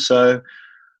London, so I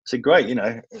said, "Great,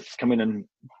 come in and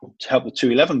help the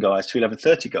 2:11 guys,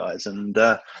 2:11:30 guys," and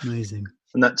amazing.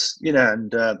 And that's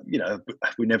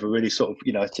we never really sort of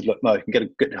I said, "Look, Mo, you can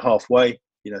get halfway.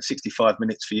 65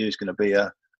 minutes for you is going to be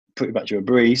pretty much a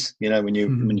breeze. When you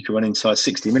can run inside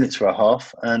 60 minutes for a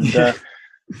half." And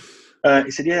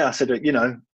he said, "Yeah." I said,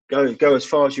 "Go as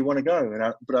far as you want to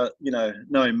go." But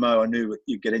knowing Mo, I knew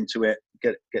you'd get into it,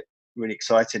 get really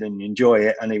excited and enjoy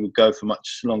it, and he would go for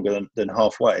much longer than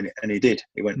halfway, and he did.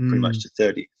 He went pretty much to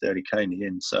 30k in the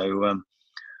end. So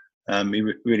he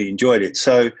really enjoyed it.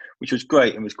 So, which was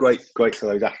great, and was great for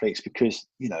those athletes, because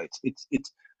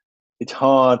it's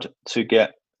hard to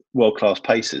get world-class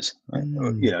pacers. Right?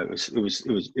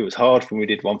 It was hard when we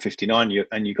did 1:59,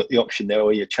 and you got the option there,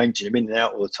 or you're changing them in and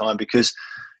out all the time, because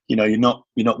you're not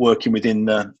working within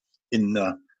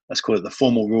let's call it the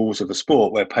formal rules of the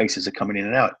sport, where pacers are coming in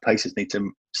and out. Pacers need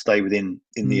to stay within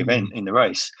the event, in the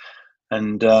race,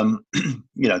 and to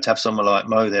have someone like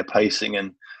Mo there pacing,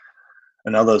 and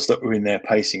others that were in there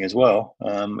pacing as well.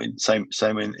 Same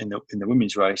in the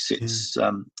women's race. It's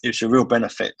a real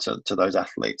benefit to those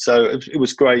athletes. So it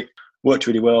was great. Worked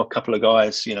really well. A couple of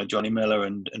guys, Johnny Miller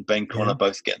and Ben Connor,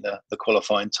 both getting the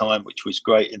qualifying time, which was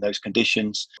great in those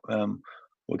conditions.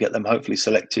 We'll get them hopefully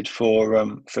selected for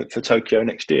Tokyo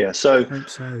next year. So, hope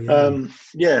so,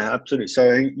 absolutely. So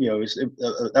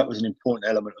that was an important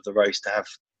element of the race, to have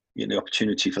the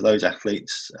opportunity for those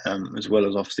athletes, as well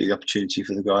as obviously the opportunity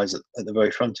for the guys at the very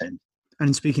front end.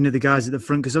 And speaking of the guys at the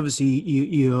front, because obviously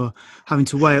you're having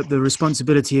to weigh up the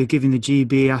responsibility of giving the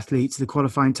GB athletes the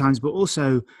qualifying times, but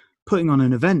also putting on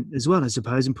an event as well, I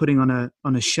suppose, and putting on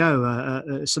a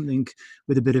show, something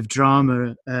with a bit of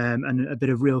drama and a bit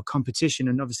of real competition.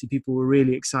 And obviously people were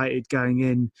really excited going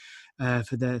in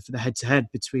for the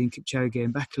head-to-head between Kipchoge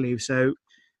and Bekele. So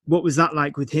what was that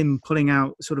like with him pulling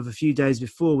out sort of a few days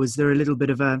before? Was there a little bit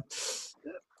of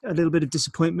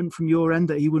disappointment from your end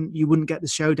that you wouldn't get the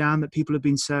showdown that people have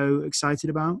been so excited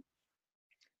about?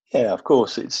 Yeah, of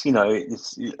course. It's at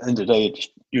the end of the day,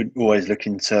 you're always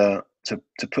looking to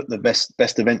put the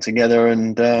best event together,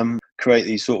 and create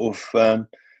these sort of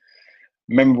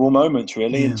memorable moments,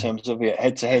 really, in terms of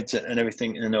head-to-heads and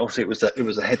everything. And obviously it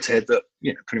was a head-to-head that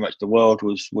pretty much the world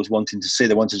was wanting to see.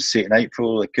 They wanted to see it in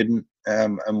April, they couldn't,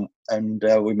 and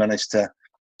we managed to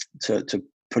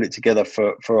put it together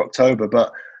for October.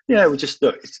 But we just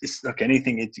look, it's like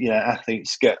anything.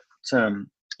 Athletes get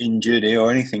injured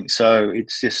or anything. So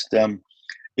it's just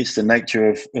it's the nature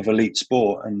of elite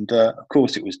sport, and of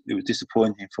course it was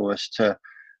disappointing for us to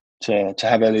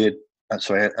have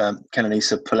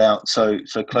Kenenisa pull out so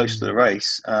close to the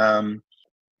race.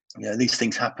 These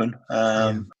things happen.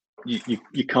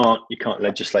 You can't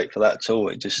legislate for that at all.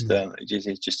 It's just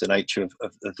the nature of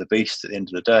the beast at the end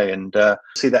of the day. And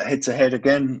see that head to head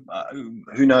again.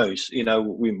 Who knows?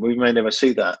 We may never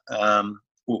see that.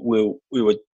 We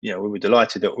were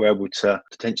delighted that we were able to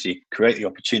potentially create the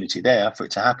opportunity there for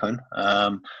it to happen.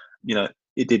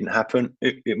 It didn't happen.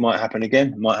 It might happen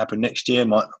again. It might happen next year.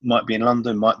 Might be in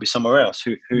London. Might be somewhere else.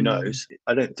 Who knows?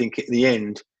 I don't think at the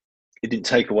end it didn't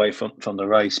take away from the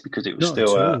race, because it was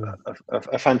still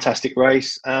a fantastic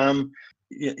race.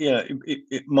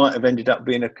 It might have ended up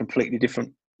being a completely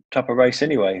different type of race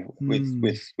anyway,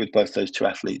 with both those two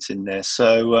athletes in there.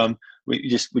 So we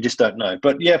just don't know.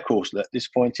 But yeah, of course,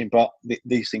 disappointing. But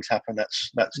these things happen.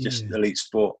 That's just elite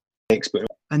sport.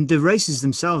 And the races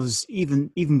themselves, even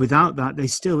without that, they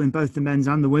still, in both the men's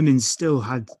and the women's, still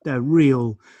had their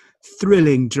real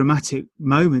thrilling, dramatic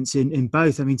moments in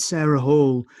both. I mean, Sarah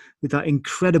Hall with that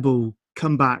incredible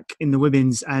comeback in the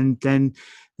women's, and then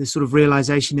the sort of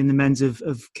realization in the men's of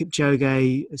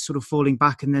Kipchoge sort of falling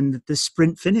back, and then the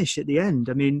sprint finish at the end.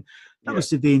 I mean, that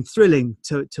must have been thrilling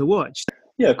to watch.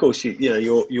 Yeah, of course.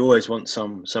 You always want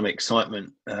some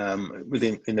excitement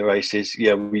in the races.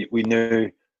 Yeah, we knew.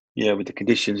 With the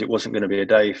conditions, it wasn't going to be a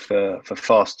day for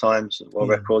fast times, world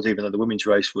records. Even though the women's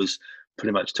race was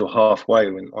pretty much till halfway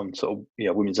on sort of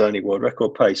women's only world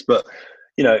record pace, but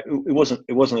it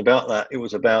wasn't about that. It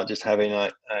was about just having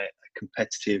a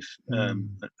competitive a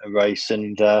race.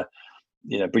 And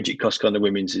Bridget Koska on the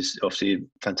women's is obviously a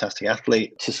fantastic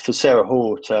athlete. Just for Sarah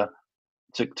Hall to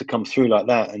come through like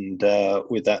that, and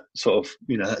with that sort of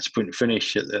that sprint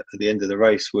finish at the end of the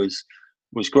race was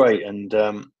great. And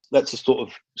that's the sort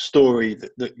of story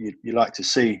that you like to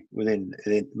see within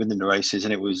the races,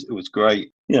 and it was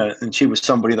great. And she was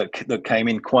somebody that came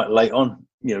in quite late on.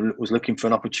 Was looking for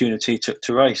an opportunity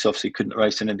to race. Obviously, couldn't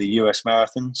race any of the US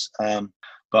marathons,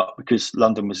 but because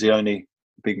London was the only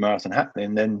big marathon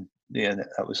happening, then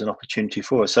that was an opportunity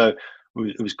for her. So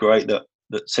it was great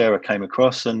that Sarah came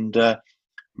across, and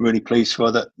really pleased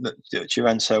for her that she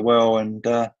ran so well, and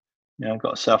got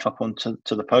herself up onto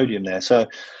the podium there. So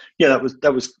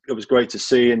that was great to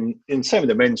see. And same with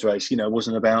the men's race. It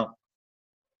wasn't about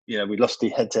we lost the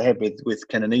head to head with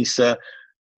Kenenisa.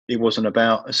 It wasn't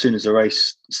about, as soon as the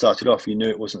race started off, you knew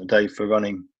it wasn't a day for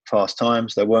running fast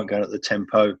times. They weren't going at the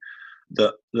tempo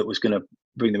that was going to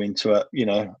bring them into a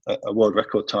world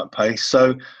record type pace.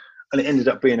 So, and it ended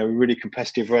up being a really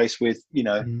competitive race with,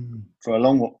 for a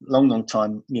long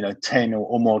time, 10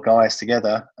 or more guys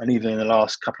together. And even in the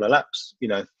last couple of laps,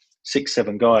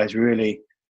 6-7 guys really,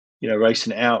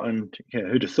 racing it out. And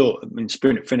who'd have thought? I mean,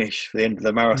 sprint finish for the end of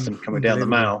the marathon coming down the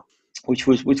mile, which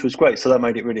was great. So that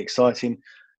made it really exciting.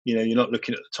 You're not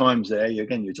looking at the times there.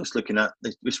 You're just looking at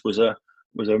this was a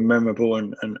memorable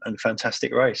and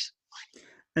fantastic race.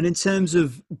 And in terms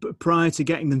of prior to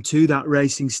getting them to that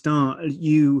racing start,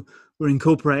 you were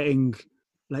incorporating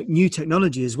like new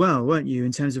technology as well, weren't you?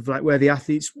 In terms of like where the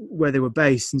athletes, where they were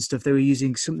based and stuff, they were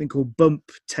using something called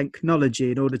bump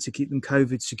technology in order to keep them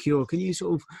COVID secure. Can you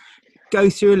sort of go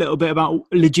through a little bit about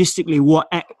logistically what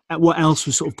else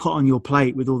was sort of put on your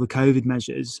plate with all the COVID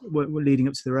measures leading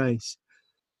up to the race?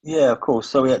 Yeah, of course.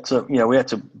 So we had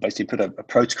to basically put a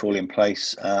protocol in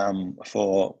place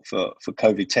for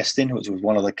COVID testing, which was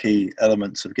one of the key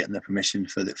elements of getting the permission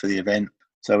for the event.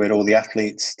 So we had all the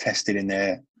athletes tested in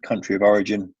their country of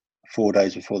origin 4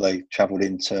 days before they travelled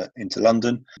into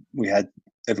London. We had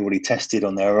everybody tested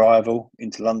on their arrival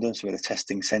into London. So we had a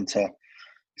testing centre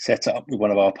set up with one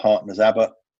of our partners,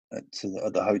 Abbott, at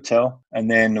the hotel, and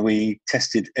then we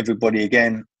tested everybody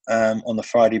again on the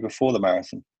Friday before the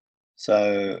marathon.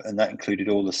 So, and that included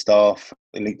all the staff,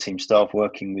 elite team staff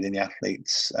working within the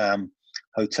athletes'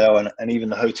 hotel, and even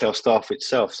the hotel staff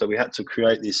itself. So we had to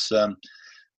create this,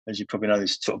 as you probably know,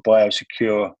 this sort of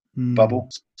biosecure bubble.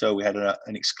 So we had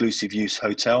an exclusive use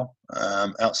hotel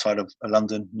outside of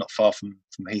London, not far from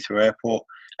Heathrow Airport.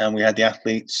 And we had the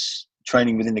athletes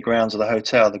training within the grounds of the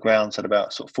hotel. The grounds had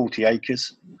about sort of 40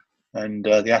 acres. And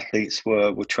the athletes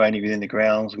were training within the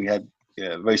grounds. We had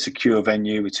a very secure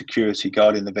venue with security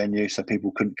guarding the venue, so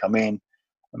people couldn't come in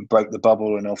and break the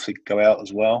bubble and obviously go out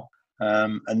as well.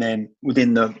 And then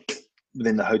within the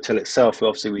hotel itself,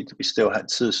 obviously we still had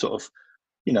to sort of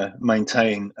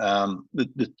maintain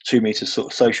the 2 meters sort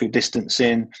of social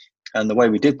distancing. And the way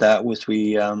we did that was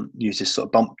we used this sort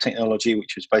of bump technology,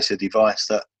 which was basically a device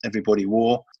that everybody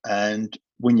wore. And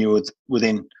when you were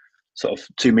within sort of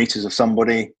 2 meters of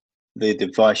somebody, the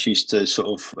device used to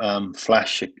sort of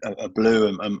flash a blue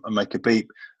and make a beep.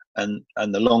 And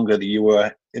the longer that you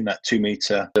were in that 2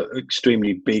 meter,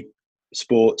 extremely big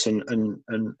sports and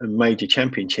major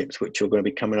championships, which are going to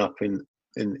be coming up in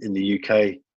the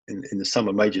UK in the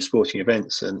summer, major sporting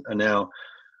events, and now,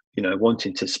 you know,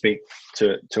 wanting to speak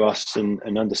to us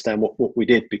and understand what we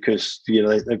did, because, you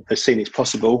know, they've seen it's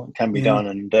possible and can be done,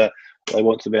 and they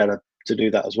want to be able to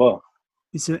do that as well.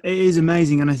 It is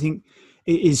amazing, and I think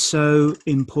it is so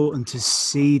important to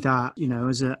see that, you know,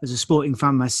 as a sporting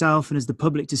fan myself and as the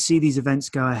public, to see these events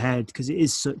go ahead, because it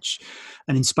is such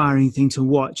an inspiring thing to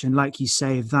watch. And like you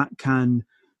say, if that can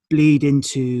bleed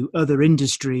into other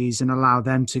industries and allow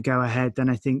them to go ahead, then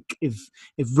I think if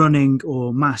running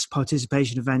or mass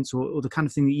participation events or the kind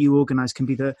of thing that you organise can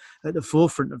be at the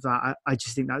forefront of that, I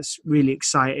just think that's really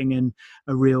exciting and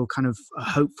a real kind of a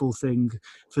hopeful thing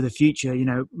for the future. You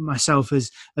know, myself as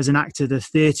an actor, the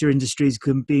theatre industry is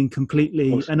being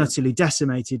completely and utterly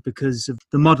decimated because of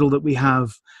the model that we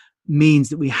have means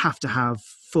that we have to have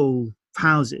full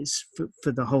houses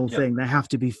for the whole thing. They have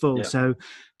to be full. So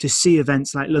to see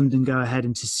events like London go ahead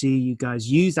and to see you guys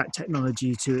use that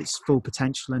technology to its full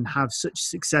potential and have such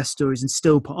success stories and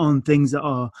still put on things that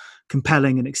are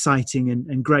compelling and exciting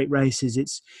and great races,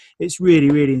 it's really,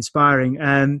 really inspiring.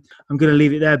 I'm going to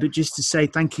leave it there, but just to say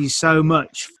thank you so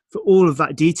much for all of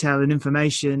that detail and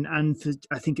information, and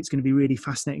I think it's going to be really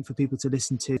fascinating for people to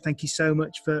listen to. Thank you so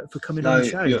much for coming on the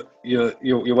show.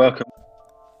 You're welcome.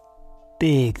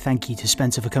 Big thank you to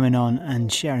Spencer for coming on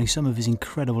and sharing some of his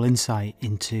incredible insight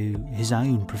into his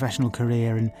own professional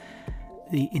career and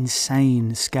the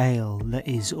insane scale that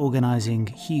is organising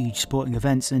huge sporting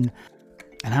events, and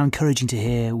how encouraging to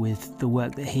hear with the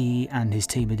work that he and his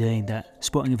team are doing that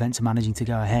sporting events are managing to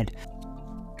go ahead.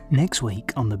 Next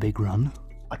week on The Big Run,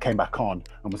 I came back on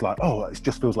and was like, oh, it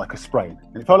just feels like a sprain.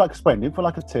 And it felt like a sprain, it didn't feel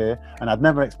like a tear, and I'd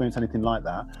never experienced anything like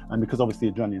that. And because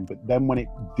obviously adrenaline, but then when it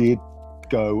did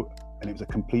go and it was a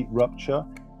complete rupture,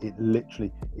 it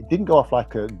didn't go off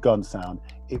like a gun sound.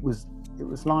 It was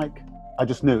like, I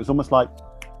just knew. It was almost like,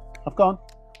 I've gone.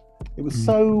 It was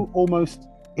so almost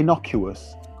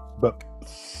innocuous, but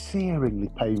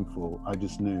searingly painful. I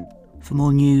just knew. For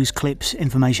more news, clips,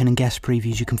 information and guest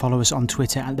previews, you can follow us on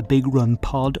Twitter at The Big Run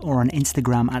Pod or on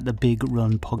Instagram at The Big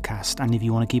Run Podcast. And if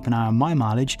you want to keep an eye on my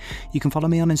mileage, you can follow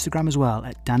me on Instagram as well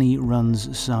at Danny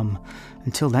Runs Some.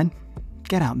 Until then,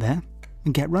 get out there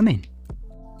and get running.